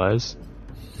yellow eyes?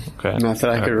 Okay. Not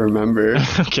that I could remember.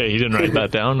 Okay, you didn't write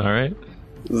that down, alright.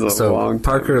 This is a So long time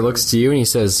Parker ago. looks to you and he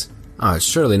says, "Oh, it's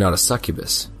surely not a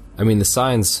succubus. I mean, the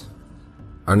signs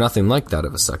are nothing like that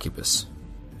of a succubus."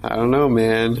 I don't know,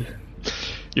 man.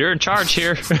 You're in charge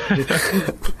here.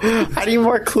 I need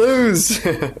more clues.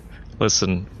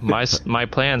 Listen, my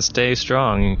plans stay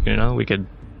strong. You know, we could...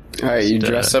 Alright, you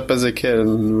dress up as a kid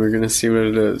and we're gonna see what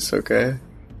it is, okay?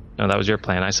 No, that was your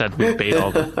plan. I said we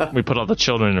we put all the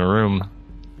children in a room.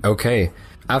 Okay.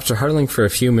 After huddling for a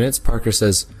few minutes, Parker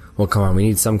says, "Well, come on, we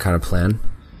need some kind of plan.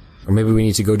 Or maybe we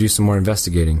need to go do some more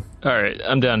investigating." Alright,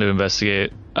 I'm down to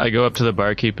investigate. I go up to the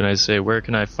barkeep and I say, "Where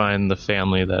can I find the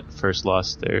family that first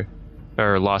lost the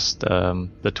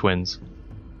twins?"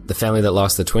 The family that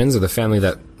lost the twins or the family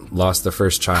that lost the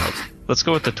first child? Let's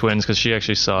go with the twins because she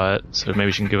actually saw it, so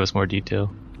maybe she can give us more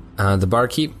detail. The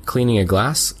barkeep, cleaning a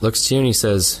glass, looks to you and he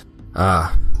says,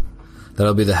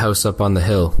 "That'll be the house up on the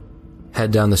hill.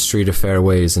 Head down the street a fair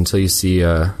ways until you see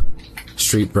a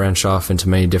street branch off into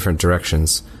many different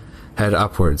directions. Head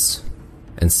upwards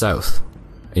and south,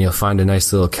 and you'll find a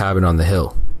nice little cabin on the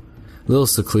hill. A little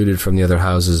secluded from the other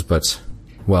houses, but,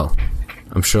 well,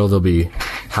 I'm sure they'll be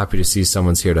happy to see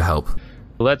someone's here to help."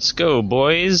 Let's go,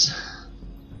 boys.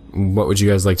 What would you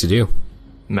guys like to do?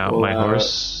 Mount my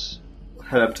horse.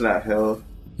 head up to that hill.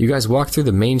 You guys walk through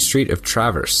the main street of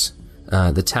Traverse.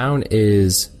 The town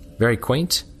is very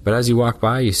quaint, but as you walk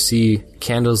by, you see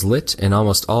candles lit in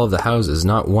almost all of the houses,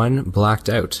 not one blacked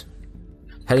out.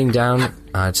 Heading down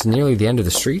to nearly the end of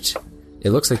the street,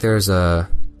 it looks like there's a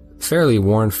fairly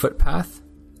worn footpath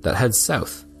that heads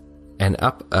south and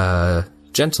up a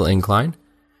gentle incline,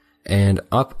 and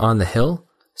up on the hill,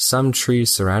 some trees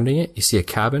surrounding it. You see a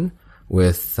cabin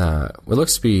with what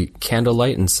looks to be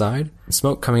candlelight inside, and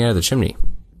smoke coming out of the chimney.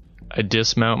 I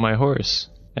dismount my horse,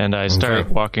 and I start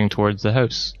walking towards the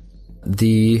house.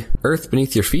 The earth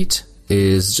beneath your feet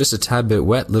is just a tad bit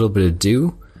wet, little bit of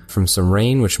dew from some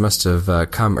rain which must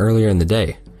have come earlier in the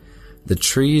day. The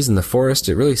trees and the forest,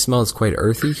 it really smells quite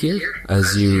earthy here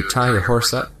as you tie your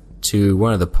horse up to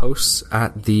one of the posts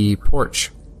at the porch.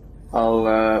 I'll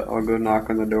go knock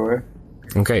on the door.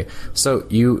 Okay, so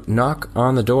you knock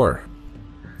on the door.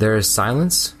 There is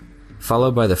silence,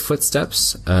 followed by the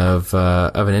footsteps of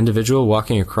an individual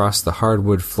walking across the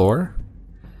hardwood floor.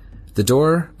 The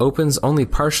door opens only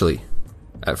partially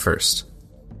at first,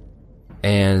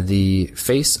 and the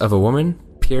face of a woman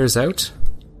peers out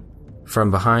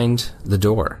from behind the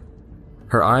door.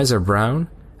 Her eyes are brown,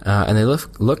 and they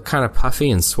look kind of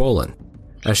puffy and swollen.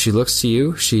 As she looks to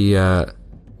you, she, kind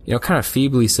of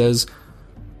feebly says,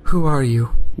 "Who are you?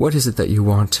 What is it that you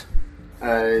want?"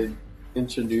 I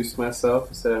introduce myself.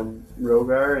 I said I'm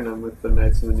Rogar, and I'm with the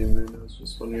Knights of the New Moon. I was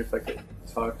just wondering if I could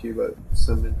talk to you about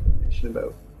some information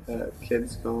about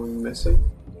kids going missing.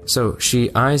 So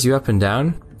she eyes you up and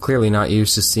down, clearly not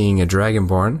used to seeing a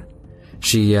Dragonborn.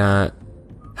 She,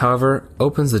 however,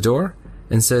 opens the door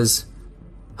and says,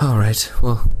 "All right,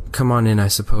 well, come on in, I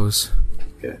suppose."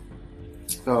 Okay.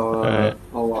 I'll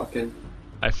walk in.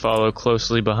 I follow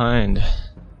closely behind.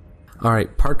 All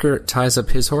right, Parker ties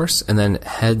up his horse and then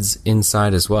heads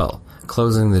inside as well,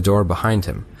 closing the door behind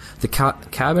him. The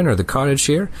cabin or the cottage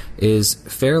here is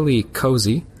fairly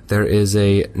cozy. There is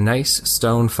a nice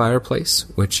stone fireplace,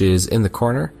 which is in the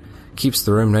corner, keeps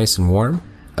the room nice and warm.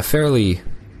 A fairly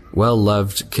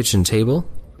well-loved kitchen table,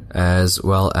 as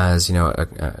well as,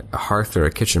 a hearth or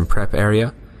a kitchen prep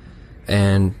area.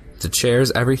 And the chairs,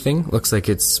 everything, looks like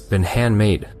it's been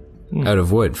handmade out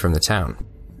of wood from the town.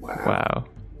 Wow.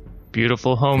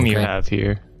 Beautiful home you have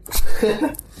here.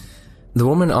 The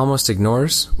woman almost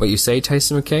ignores what you say,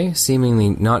 Tyson McKay, seemingly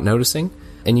not noticing,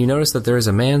 and you notice that there is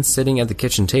a man sitting at the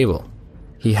kitchen table.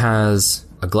 He has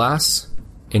a glass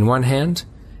in one hand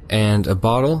and a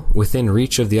bottle within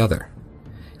reach of the other.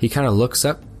 He kind of looks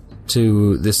up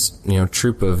to this,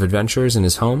 troop of adventurers in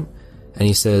his home, and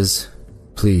he says,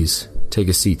 "Please, take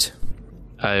a seat."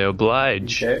 I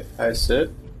oblige. Okay, I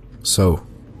sit. "So,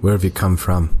 where have you come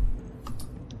from?"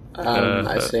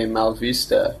 I say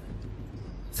Malvista.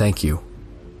 "Thank you.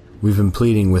 We've been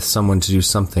pleading with someone to do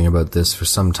something about this for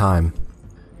some time.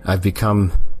 I've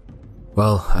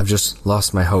just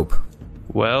lost my hope."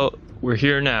 Well, we're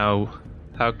here now.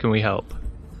 How can we help?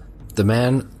 The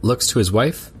man looks to his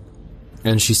wife,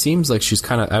 and she seems like she's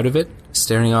kind of out of it,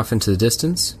 staring off into the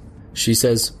distance. She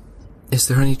says, Is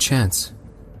there any chance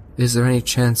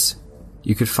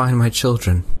you could find my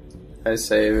children?" I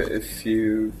say if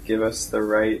you give us the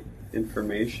right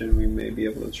information, we may be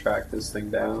able to track this thing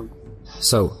down.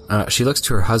 So, she looks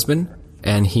to her husband,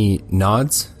 and he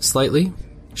nods slightly.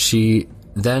 She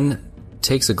then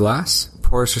takes a glass,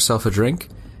 pours herself a drink,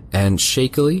 and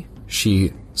shakily,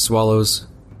 she swallows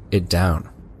it down.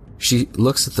 She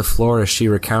looks at the floor as she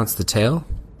recounts the tale,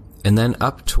 and then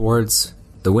up towards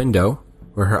the window,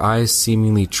 where her eyes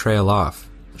seemingly trail off.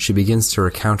 She begins to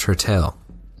recount her tale.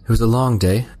 "It was a long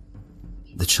day.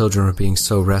 The children were being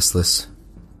so restless.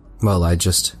 Well,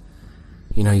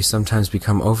 you sometimes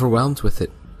become overwhelmed with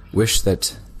it. Wish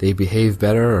that they behave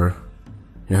better, or,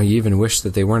 you even wish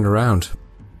that they weren't around."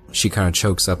 She kind of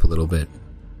chokes up a little bit.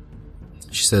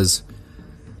 She says,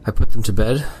 "I put them to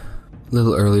bed, a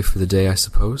little early for the day, I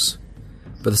suppose.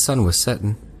 But the sun was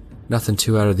setting, nothing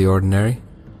too out of the ordinary.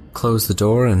 Closed the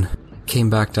door and came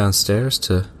back downstairs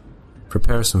to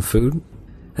prepare some food,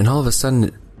 and all of a sudden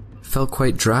it felt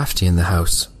quite drafty in the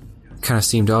house. It kind of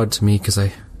seemed odd to me because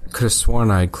I could have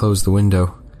sworn I had closed the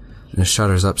window and the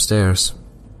shutters upstairs.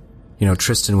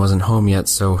 Tristan wasn't home yet,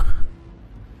 so,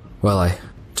 I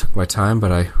took my time,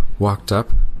 but I walked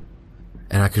up,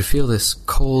 and I could feel this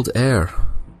cold air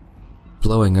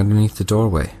blowing underneath the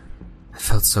doorway. I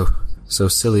felt so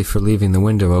silly for leaving the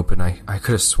window open. I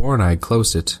could have sworn I had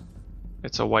closed it.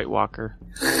 It's a White Walker.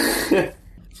 I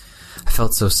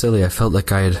felt so silly. I felt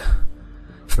like I had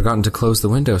forgotten to close the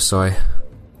window, so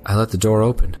I let the door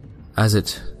open. As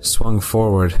it swung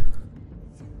forward,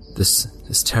 this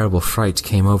terrible fright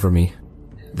came over me.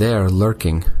 There,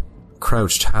 lurking,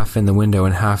 crouched half in the window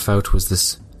and half out was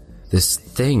this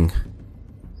thing.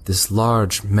 This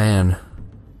large man.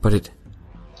 But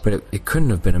it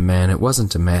couldn't have been a man. It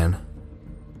wasn't a man.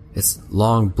 Its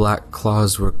long black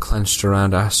claws were clenched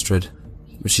around Astrid,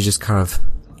 but she just kind of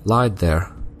lied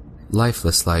there,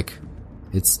 lifeless-like.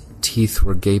 Its teeth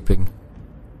were gaping.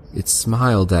 It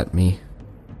smiled at me.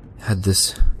 Had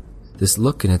this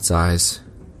look in its eyes.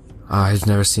 I've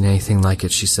never seen anything like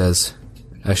it, she says,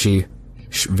 as she,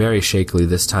 very shakily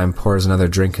this time, pours another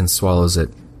drink and swallows it.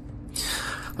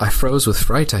 I froze with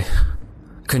fright. I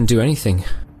couldn't do anything.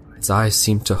 Its eyes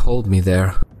seemed to hold me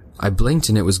there. I blinked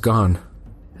and it was gone,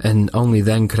 and only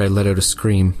then could I let out a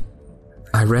scream.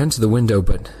 I ran to the window,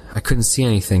 but I couldn't see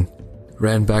anything.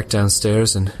 Ran back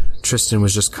downstairs, and Tristan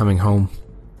was just coming home.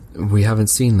 We haven't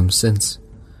seen them since.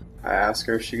 I asked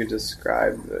her if she could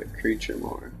describe the creature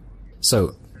more.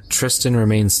 So, Tristan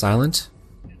remains silent,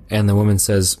 and the woman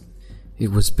says,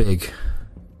 it was big.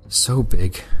 So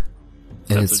big.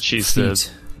 And That's what she said.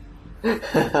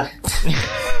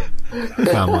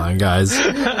 Come on, guys.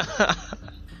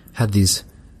 Had these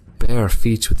bare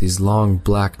feet with these long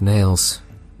black nails.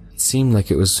 It seemed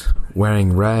like it was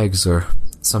wearing rags or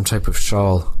some type of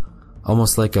shawl,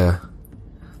 almost like a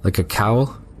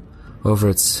cowl over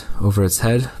its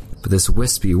head, but this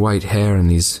wispy white hair and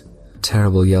these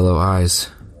terrible yellow eyes.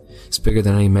 It's bigger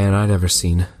than any man I'd ever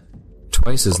seen.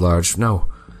 Twice as large. No,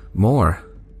 more.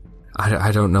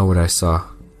 I don't know what I saw,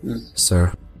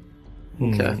 sir.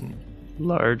 Okay.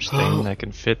 Large thing that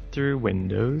can fit through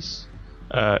windows.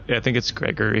 I think it's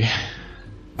Gregory.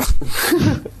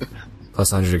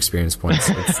 Plus 100 experience points.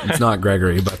 It's not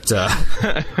Gregory, but,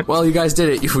 well, you guys did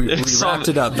it. We wrapped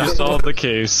it up. You solved the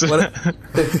case.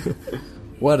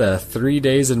 What a 3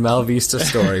 days in Malvista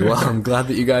story. Well, I'm glad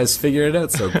that you guys figured it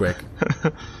out so quick.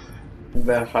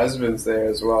 The husband's there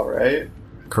as well, right?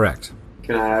 Correct.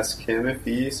 Can I ask him if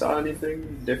he saw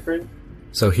anything different?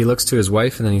 So he looks to his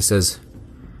wife and then he says,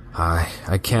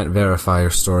 I can't verify your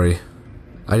story.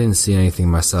 I didn't see anything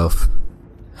myself.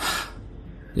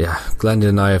 Yeah, Glenda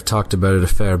and I have talked about it a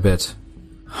fair bit.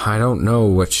 I don't know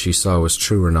what she saw was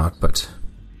true or not, but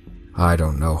I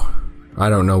don't know. I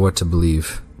don't know what to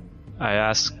believe. I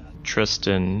asked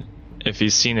Tristan if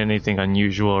he's seen anything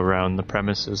unusual around the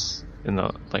premises in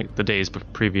the days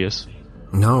previous.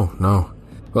 No.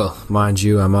 Well, mind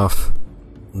you, I'm off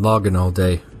logging all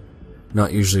day.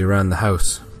 Not usually around the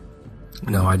house.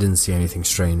 No, I didn't see anything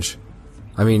strange.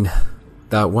 I mean,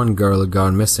 that one girl had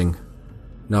gone missing.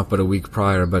 Not but a week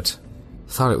prior, but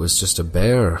thought it was just a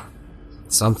bear or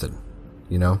something,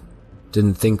 you know?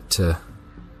 Didn't think to...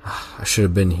 I should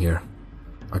have been here.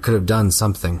 I could have done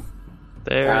something.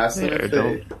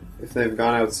 If they've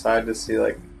gone outside to see,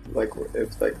 if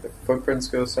the footprints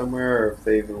go somewhere, or if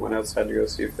they even went outside to go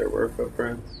see if there were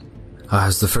footprints. It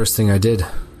was the first thing I did.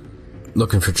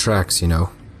 Looking for tracks, you know.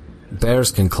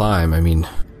 Bears can climb, I mean,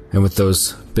 and with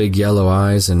those big yellow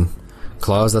eyes and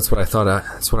claws, that's what I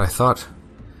thought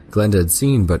Glenda had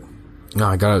seen, but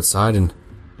I got outside and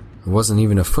there wasn't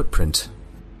even a footprint.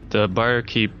 The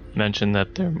barkeep mentioned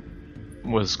that there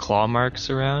was claw marks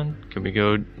around. Can we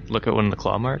go look at one of the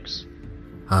claw marks?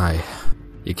 Aye,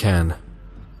 you can.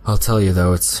 I'll tell you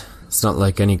though, it's not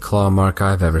like any claw mark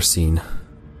I've ever seen.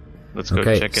 Let's go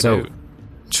check it out.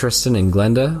 Tristan and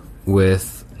Glenda,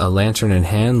 with a lantern in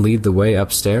hand, lead the way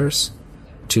upstairs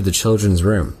to the children's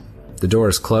room. The door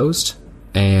is closed,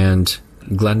 and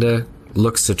Glenda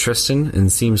looks to Tristan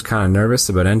and seems kind of nervous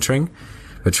about entering,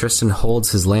 but Tristan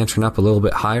holds his lantern up a little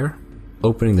bit higher,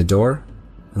 opening the door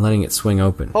and letting it swing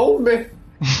open. Hold me!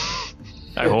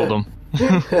 I hold him.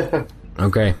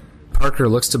 Okay. Parker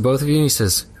looks to both of you and he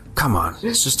says, come on,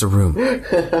 it's just a room.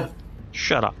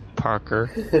 Shut up,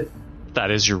 Parker.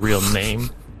 That is your real name.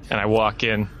 And I walk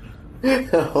in.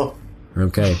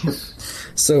 Okay.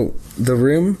 So, the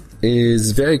room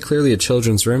is very clearly a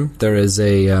children's room. There is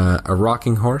a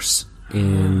rocking horse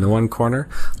in the one corner.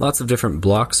 Lots of different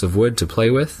blocks of wood to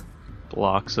play with.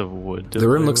 Blocks of wood. The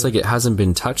room looks like it hasn't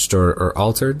been touched or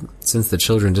altered since the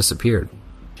children disappeared.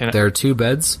 There are 2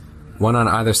 beds, one on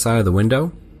either side of the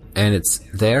window, and it's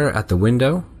there at the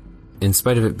window, in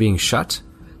spite of it being shut,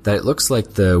 that it looks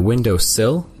like the window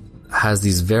sill has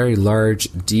these very large,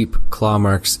 deep claw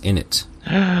marks in it.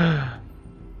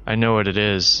 I know what it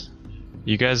is.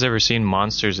 You guys ever seen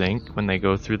Monsters, Inc. when they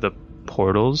go through the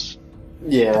portals?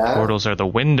 Yeah. The portals are the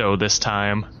window this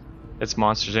time. It's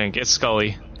Monsters, Inc. It's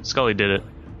Scully. Scully did it.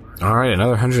 Alright,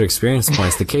 another 100 experience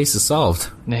points. The case is solved.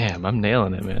 Damn, I'm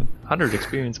nailing it, man. 100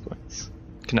 experience points.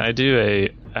 Can I do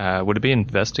a, would it be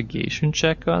investigation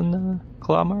check on the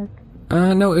claw mark?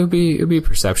 No, it would be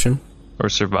perception. Or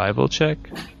survival check?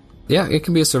 Yeah, it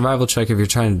can be a survival check if you're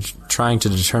trying to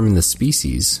determine the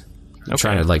species. Okay.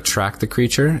 Trying to like track the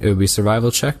creature, it would be a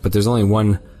survival check, but there's only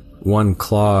one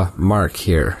claw mark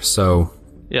here. So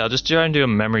Yeah, I'll just try and do a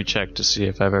memory check to see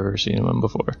if I've ever seen one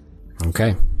before.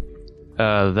 okay.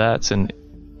 That's an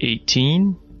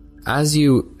 18. As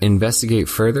you investigate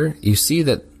further, you see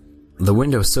that the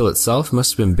windowsill itself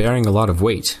must have been bearing a lot of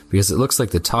weight, because it looks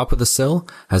like the top of the sill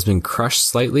has been crushed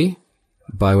slightly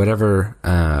by whatever,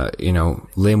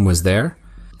 limb was there.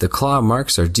 The claw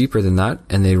marks are deeper than that,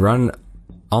 and they run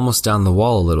almost down the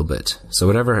wall a little bit. So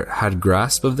whatever had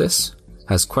grasp of this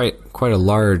has quite a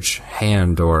large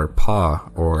hand or paw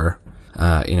or,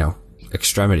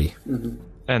 extremity.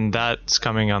 And that's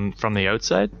coming on from the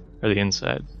outside or the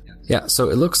inside? Yeah, so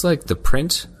it looks like the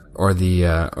print or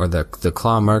the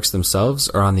claw marks themselves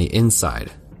are on the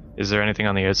inside. Is there anything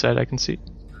on the outside I can see?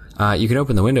 You can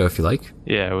open the window if you like.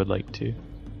 Yeah, I would like to.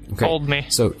 Okay. Hold me.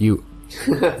 So you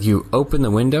open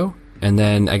the window, and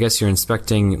then I guess you're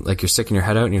inspecting, like you're sticking your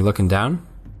head out and you're looking down.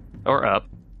 Or up.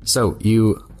 So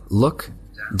you look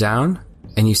down,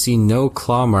 and you see no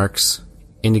claw marks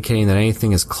indicating that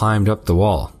anything has climbed up the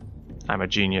wall. I'm a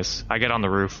genius. I get on the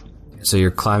roof. So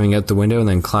you're climbing out the window and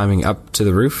then climbing up to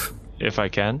the roof? If I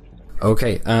can.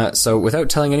 Okay, so without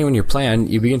telling anyone your plan,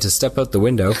 you begin to step out the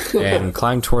window and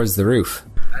climb towards the roof.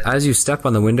 As you step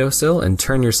on the windowsill and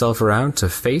turn yourself around to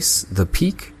face the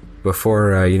peak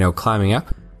before, climbing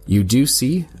up, you do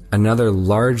see another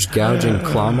large gouging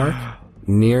claw mark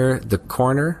near the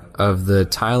corner of the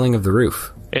tiling of the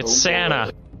roof. It's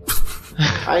Santa.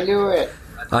 I knew it.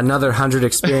 Another 100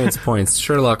 experience points.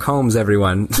 Sherlock Holmes,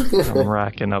 everyone. I'm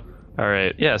racking up. All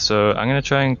right. Yeah. So I'm gonna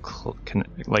try and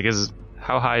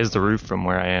how high is the roof from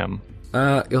where I am?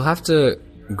 You'll have to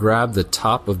grab the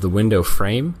top of the window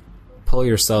frame, pull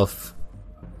yourself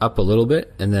up a little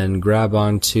bit, and then grab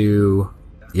onto.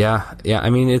 Yeah. I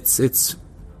mean, it's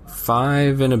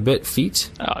 5 and a bit feet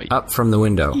up from the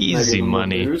window. Easy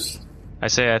money. I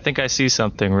think I see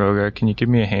something, Rogar. Can you give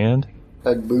me a hand?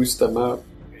 I'd boost them up.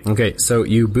 Okay, so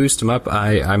you boost him up.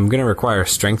 I'm going to require a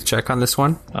strength check on this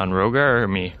one. On Rogar or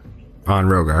me? On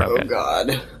Rogar. Oh,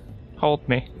 God. Hold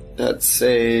me. That's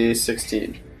a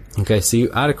 16. Okay, so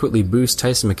you adequately boost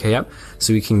Tyson McKay up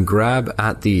so he can grab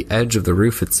at the edge of the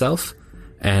roof itself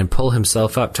and pull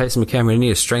himself up. Tyson McKay, I'm going to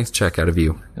need a strength check out of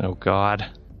you. Oh, God.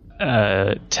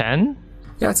 10?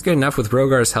 Yeah, it's good enough. With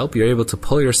Rogar's help, you're able to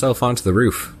pull yourself onto the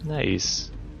roof. Nice.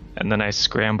 And then I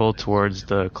scramble towards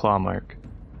the claw mark.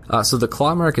 So the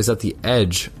claw mark is at the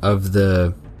edge of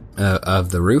the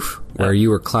roof where you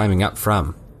were climbing up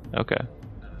from. Okay.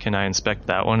 Can I inspect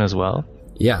that one as well?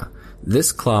 Yeah.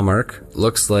 This claw mark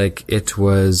looks like it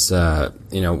was,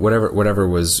 whatever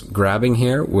was grabbing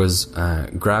here was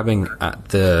grabbing at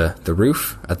the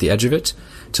roof, at the edge of it,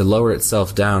 to lower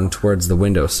itself down towards the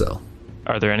windowsill.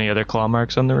 Are there any other claw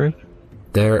marks on the roof?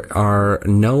 There are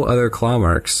no other claw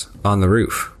marks on the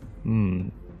roof.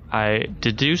 I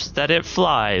deduce that it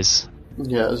flies.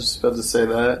 Yeah, I was just about to say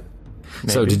that.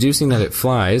 Maybe. So, deducing that it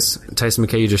flies, Tyson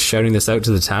McKay, you just shouting this out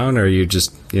to the town, or are you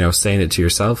just, saying it to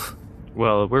yourself?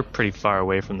 Well, we're pretty far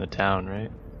away from the town, right?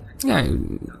 Yeah,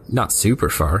 not super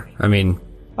far. I mean,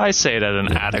 I say it at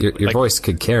an adequate... Your voice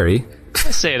could carry.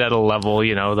 I say it at a level,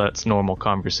 that's normal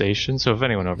conversation, so if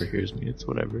anyone overhears me, it's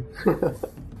whatever.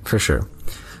 For sure.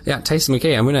 Yeah, Tyson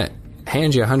McKay, I'm going to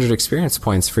hand you 100 experience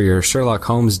points for your Sherlock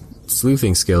Holmes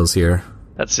sleuthing skills here.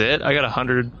 That's it? I got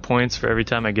 100 points for every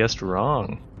time I guessed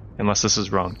wrong. Unless this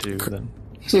is wrong, too, then.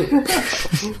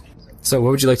 So,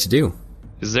 what would you like to do?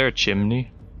 Is there a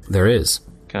chimney? There is.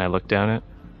 Can I look down it?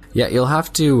 Yeah, you'll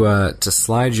have to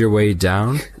slide your way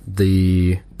down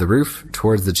the roof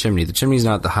towards the chimney. The chimney's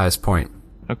not at the highest point.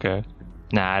 Okay.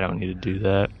 Nah, I don't need to do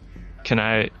that. Can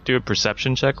I do a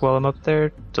perception check while I'm up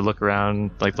there to look around,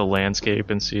 like, the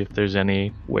landscape and see if there's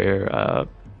anywhere a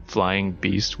flying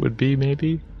beast would be,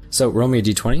 maybe? So, roll me a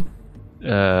d20.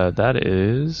 That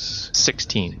is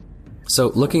 16. So,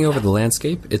 looking over the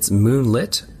landscape, it's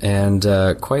moonlit and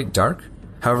quite dark.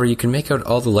 However, you can make out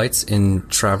all the lights in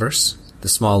Traverse, the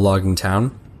small logging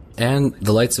town, and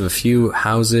the lights of a few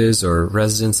houses or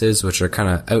residences which are kind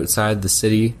of outside the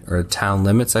city or town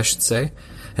limits, I should say,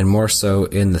 and more so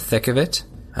in the thick of it.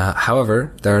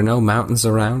 However, there are no mountains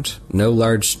around, no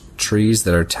large trees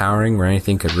that are towering where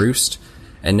anything could roost,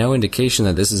 and no indication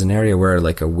that this is an area where,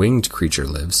 like, a winged creature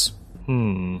lives.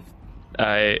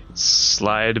 I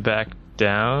slide back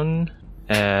down.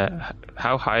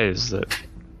 How high is the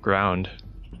ground?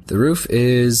 The roof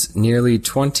is nearly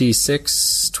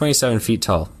 27 feet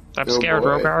tall. I'm Oh, scared,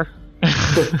 boy. Rogar.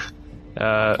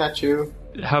 Catch you.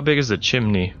 How big is the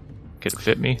chimney? Could it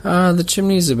fit me? The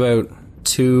chimney's about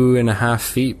 2.5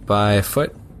 feet by a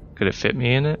foot. Could it fit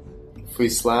me in it? If we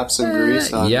slap some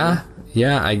grease on Yeah,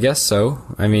 I guess so.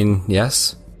 I mean,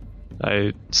 yes.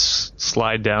 I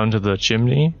slide down to the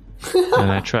chimney,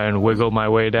 and I try and wiggle my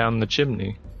way down the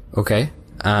chimney. Okay.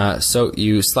 So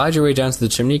you slide your way down to the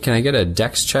chimney. Can I get a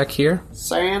dex check here?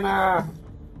 Santa!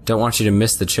 Don't want you to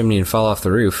miss the chimney and fall off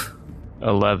the roof.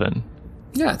 11.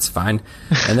 Yeah, it's fine.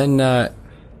 And then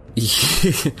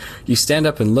you stand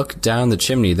up and look down the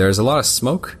chimney. There's a lot of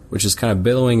smoke, which is kind of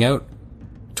billowing out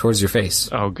towards your face.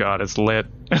 Oh god, it's lit.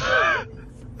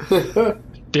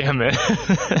 Damn it.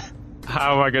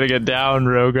 How am I gonna get down,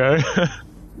 Rogar?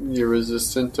 You're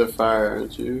resistant to fire,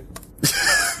 aren't you?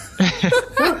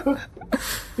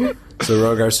 So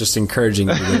Rogar's just encouraging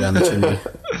you to go down the chimney.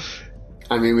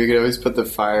 I mean, we could always put the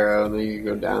fire out and then you could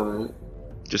go down it.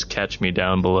 Just catch me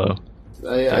down below.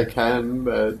 I can,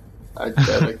 but I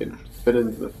bet I could fit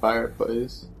into the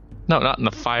fireplace. No, not in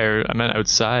the fire. I meant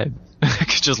outside. I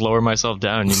could just lower myself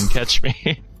down and you can catch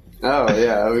me. Oh,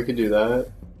 yeah, we could do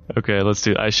that. Okay, let's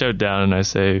do it. I shout down and I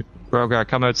say, Rogar,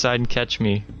 come outside and catch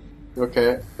me.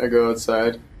 Okay, I go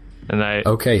outside. And I...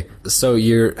 Okay, so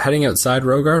you're heading outside,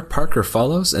 Rogar. Parker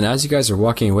follows, and as you guys are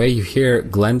walking away, you hear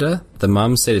Glenda, the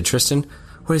mom, say to Tristan,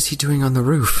 "What is he doing on the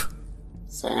roof?"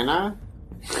 Santa?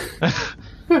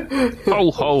 Ho,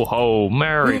 ho, ho,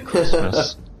 Merry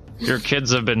Christmas. Your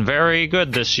kids have been very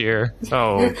good this year.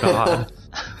 Oh, God.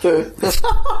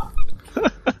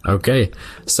 Okay,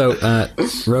 so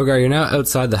Rogar, you're now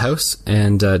outside the house,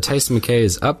 and Tyson McKay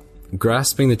is up,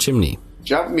 grasping the chimney.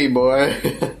 Jump me, boy.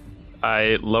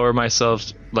 I lower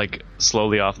myself, like,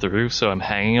 slowly off the roof, so I'm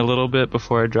hanging a little bit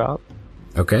before I drop.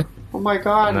 Okay. Oh my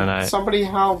god, And then somebody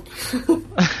help.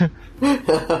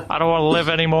 I don't want to live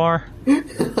anymore.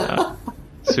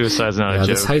 Suicide's not a joke.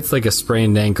 This height's like a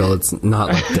sprained ankle. It's not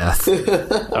like death.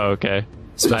 Oh, okay.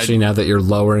 Especially now that you're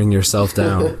lowering yourself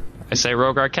down. I say,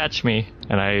 Rogar, catch me,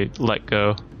 and I let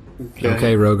go.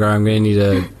 Okay, Rogar, I'm going to need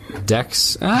a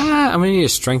dex. I'm going to need a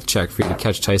strength check for you to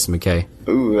catch Tyson McKay.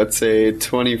 Ooh, that's a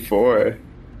 24.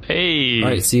 Hey!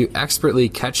 Alright, so you expertly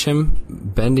catch him,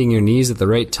 bending your knees at the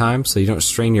right time so you don't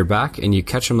strain your back, and you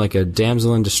catch him like a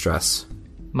damsel in distress.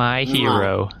 My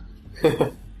hero.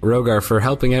 Rogar, for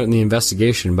helping out in the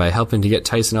investigation by helping to get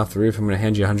Tyson off the roof, I'm going to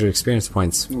hand you 100 experience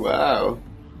points. Wow.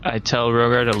 I tell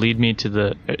Rogar to lead me to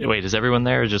the... Wait, is everyone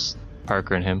there or just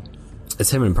Parker and him?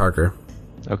 It's him and Parker.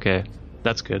 Okay,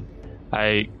 that's good.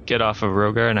 I get off of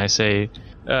Rogar and I say,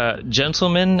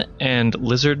 Gentleman and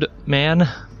Lizard Man,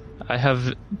 I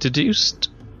have deduced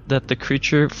that the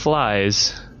creature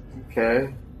flies,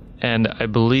 Okay. and I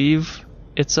believe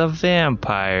it's a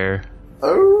vampire.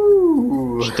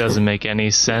 Oh! Which doesn't make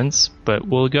any sense, but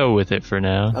we'll go with it for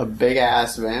now. A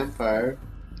big-ass vampire.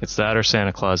 It's that or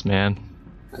Santa Claus, man.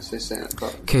 I say Santa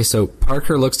Claus. Okay, so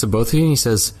Parker looks to both of you and he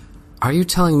says, "Are you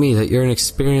telling me that you're an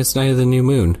experienced Knight of the New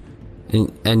Moon?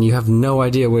 And you have no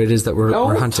idea what it is that we're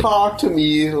hunting?" Don't talk to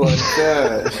me like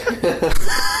that.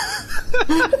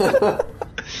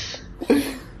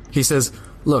 He says,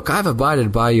 "Look, I've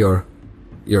abided by your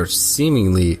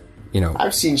seemingly,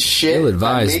 I've seen shit.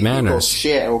 ill-advised that make people manners.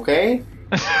 Shit, okay?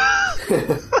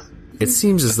 It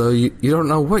seems as though you don't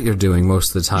know what you're doing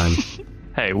most of the time."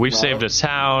 Hey, we've saved a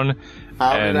town.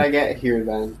 How and did I get here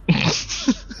then?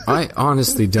 I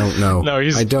honestly don't know. No,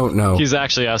 I don't know. He's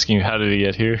actually asking you, how did he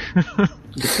get here?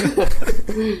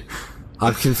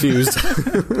 I'm confused.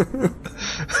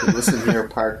 Listen here,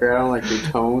 Parker. I don't like your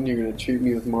tone. You're gonna treat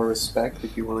me with more respect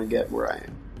if you want to get where I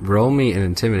am. Roll me an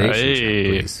intimidation check,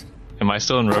 Hey. please. Am I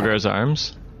still in Rogar's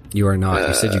arms? You are not.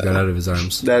 You said you got out of his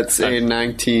arms. That's a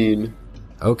 19.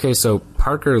 Okay, so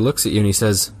Parker looks at you and he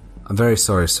says, "I'm very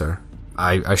sorry, sir.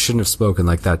 I shouldn't have spoken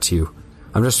like that to you.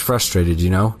 I'm just frustrated,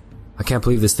 I can't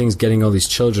believe this thing's getting all these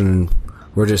children and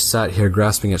we're just sat here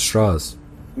grasping at straws."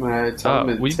 When I tell him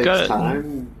it we've takes got-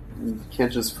 time, you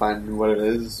can't just find what it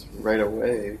is right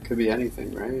away. It could be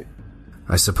anything, right?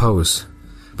 I suppose.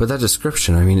 But that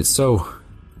description, it's so...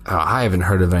 I haven't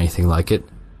heard of anything like it.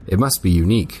 It must be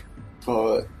unique.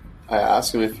 Well, I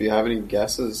asked him if you have any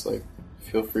guesses,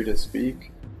 feel free to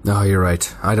speak. No, you're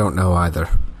right. I don't know either.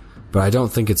 But I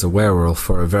don't think it's a werewolf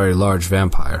or a very large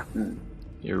vampire.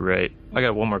 You're right. I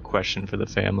got one more question for the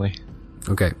family.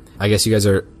 Okay. I guess you guys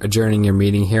are adjourning your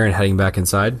meeting here and heading back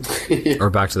inside? Or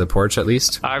back to the porch, at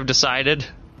least? I've decided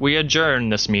we adjourn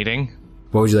this meeting.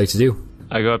 What would you like to do?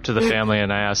 I go up to the family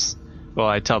and I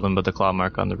tell them about the claw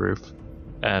mark on the roof.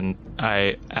 And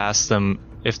I ask them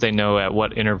if they know at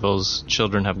what intervals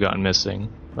children have gotten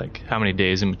missing. Like, how many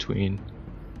days in between.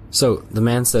 So, the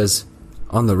man says,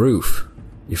 "On the roof.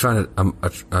 You found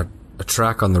a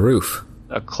track on the roof."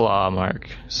 A claw mark,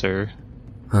 sir.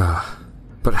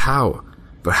 But how?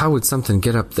 But how would something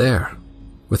get up there?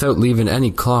 without leaving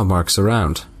any claw marks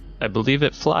around. I believe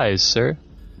it flies, sir.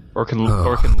 Or can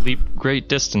leap great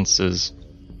distances.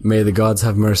 May the gods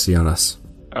have mercy on us.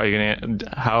 Are you gonna...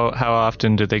 How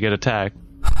often do they get attacked?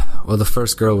 Well, the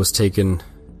first girl was taken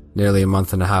nearly a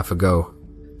month and a half ago.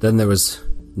 Then there was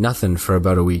nothing for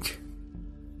about a week.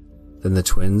 Then the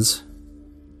twins.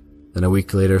 Then a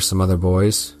week later, some other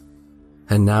boys.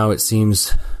 And now it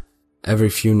seems every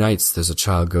few nights there's a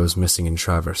child goes missing in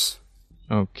Traverse.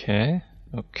 Okay.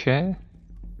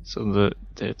 So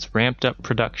it's ramped up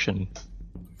production.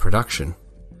 Production?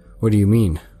 What do you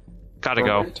mean? Gotta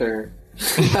go.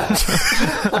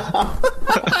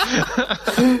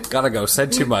 Gotta go.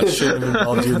 Said too much. Should have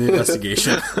involved you in the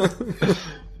investigation.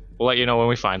 We'll let you know when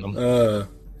we find them.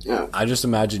 Yeah. I just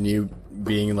imagine you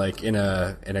being like in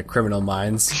a Criminal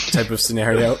Minds type of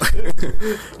scenario.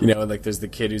 You know, like there's the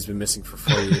kid who's been missing for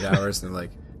 48 hours, and they're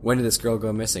like, when did this girl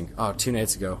go missing? Oh, 2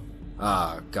 nights ago.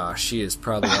 Ah, gosh, she is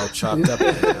probably all chopped up.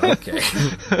 Okay.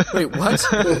 Wait, what?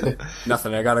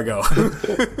 Nothing, I gotta go.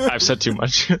 I've said too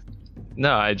much.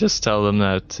 No, I just tell them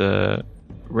that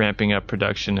ramping up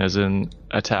production as in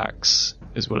attacks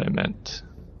is what I meant.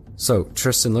 So,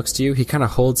 Tristan looks to you. He kind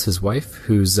of holds his wife,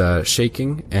 who's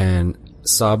shaking and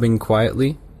sobbing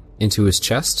quietly, into his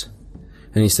chest.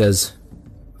 And he says,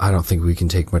 I don't think we can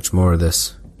take much more of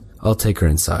this. I'll take her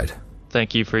inside.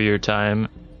 Thank you for your time,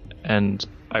 and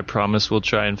I promise we'll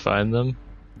try and find them.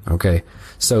 Okay.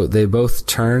 So, they both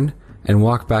turn and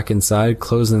walk back inside,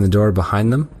 closing the door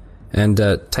behind them. And,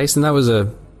 Tyson, that was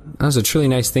a truly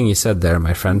nice thing you said there,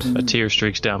 my friend. A tear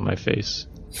streaks down my face.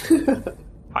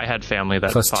 I had family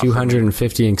that Plus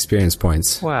 250 experience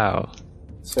points. Wow.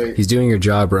 So He's doing your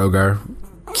job, Rogar.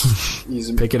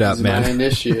 Pick it up, he's man. my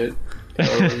initiate.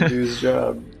 I'll do his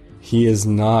job. He is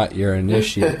not your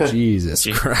initiate. Jesus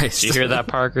Christ. Do you hear that,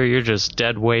 Parker? You're just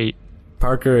dead weight.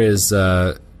 Parker is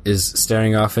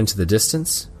staring off into the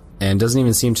distance and doesn't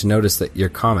even seem to notice that your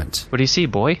comment. What do you see,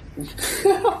 boy?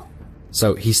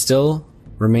 So he still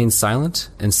remains silent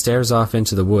and stares off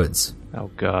into the woods. Oh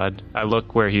God! I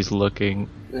look where he's looking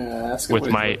Yeah, ask him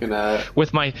with what he's looking at.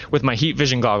 with my heat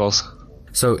vision goggles.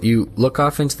 So you look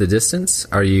off into the distance.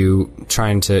 Are you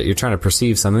trying to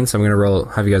perceive something? So I'm going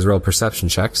to have you guys roll perception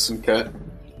checks. Okay.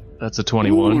 That's a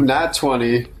 21. Ooh, not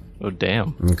 20. Oh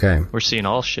damn! Okay. We're seeing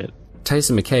all shit.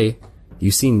 Tyson McKay,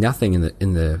 you see nothing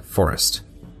in the forest.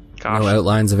 Gosh. No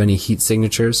outlines of any heat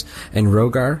signatures. And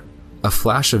Rogar, a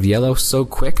flash of yellow so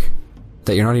quick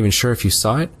that you're not even sure if you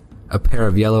saw it. A pair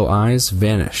of yellow eyes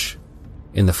vanish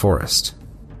in the forest.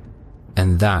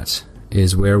 And that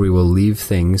is where we will leave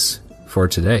things for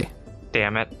today.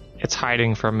 Damn it! It's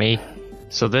hiding from me.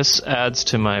 So this adds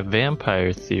to my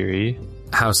vampire theory.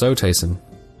 How so, Tyson?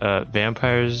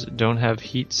 Vampires don't have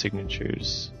heat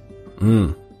signatures.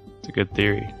 It's a good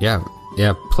theory. Yeah.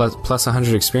 Plus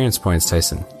 100 experience points,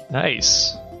 Tyson.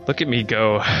 Nice. Look at me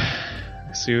go.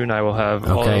 Soon I will have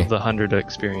all of the 100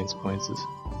 experience points.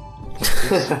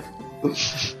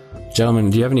 Gentlemen,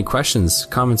 do you have any questions,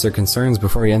 comments, or concerns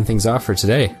before we end things off for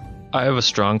today? I have a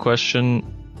strong question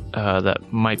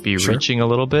that might be reaching a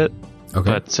little bit.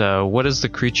 Okay. But what is the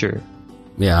creature?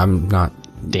 Yeah, I'm not.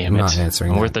 Damn I'm it! not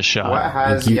answering. I'm that. worth a shot. What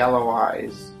has you- yellow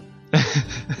eyes?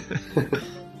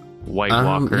 White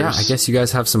Walkers. Yeah, I guess you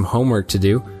guys have some homework to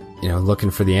do. You know, looking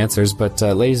for the answers. But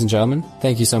ladies and gentlemen,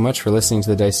 thank you so much for listening to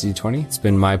the Dice D20. It's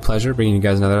been my pleasure bringing you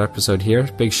guys another episode here.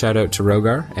 Big shout out to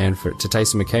Rogar and to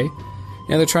Tyson McKay. You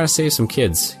know, they're trying to save some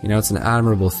kids. You know, it's an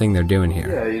admirable thing they're doing here.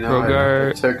 Yeah, you know, Rogar-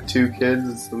 I took 2 kids.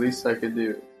 It's the least I could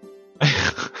do.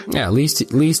 Yeah,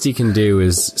 least he can do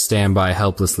is stand by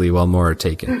helplessly while more are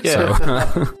taken.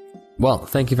 Yeah. So, well,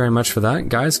 thank you very much for that,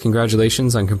 guys.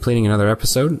 Congratulations on completing another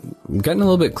episode. I'm getting a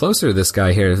little bit closer to this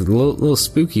guy here. A little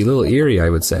spooky, a little eerie, I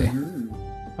would say.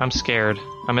 I'm scared.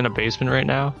 I'm in a basement right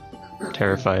now.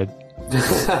 Terrified.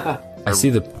 I see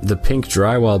the pink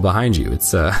drywall behind you.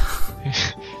 It's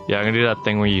Yeah, I'm gonna do that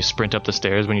thing where you sprint up the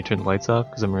stairs when you turn the lights off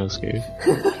because I'm real scared.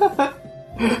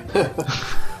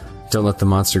 Don't let the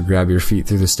monster grab your feet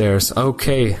through the stairs.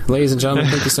 Okay, ladies and gentlemen,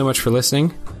 thank you so much for listening.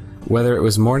 Whether it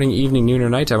was morning, evening, noon, or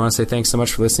night, I want to say thanks so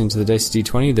much for listening to the Dice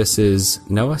D20. This is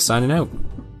Noah signing out.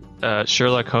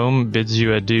 Sherlock Holmes bids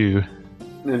you adieu.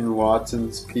 And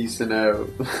Watson's peacing out.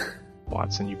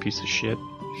 Watson, you piece of shit.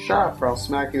 Shut up or I'll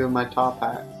smack you with my top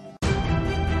hat.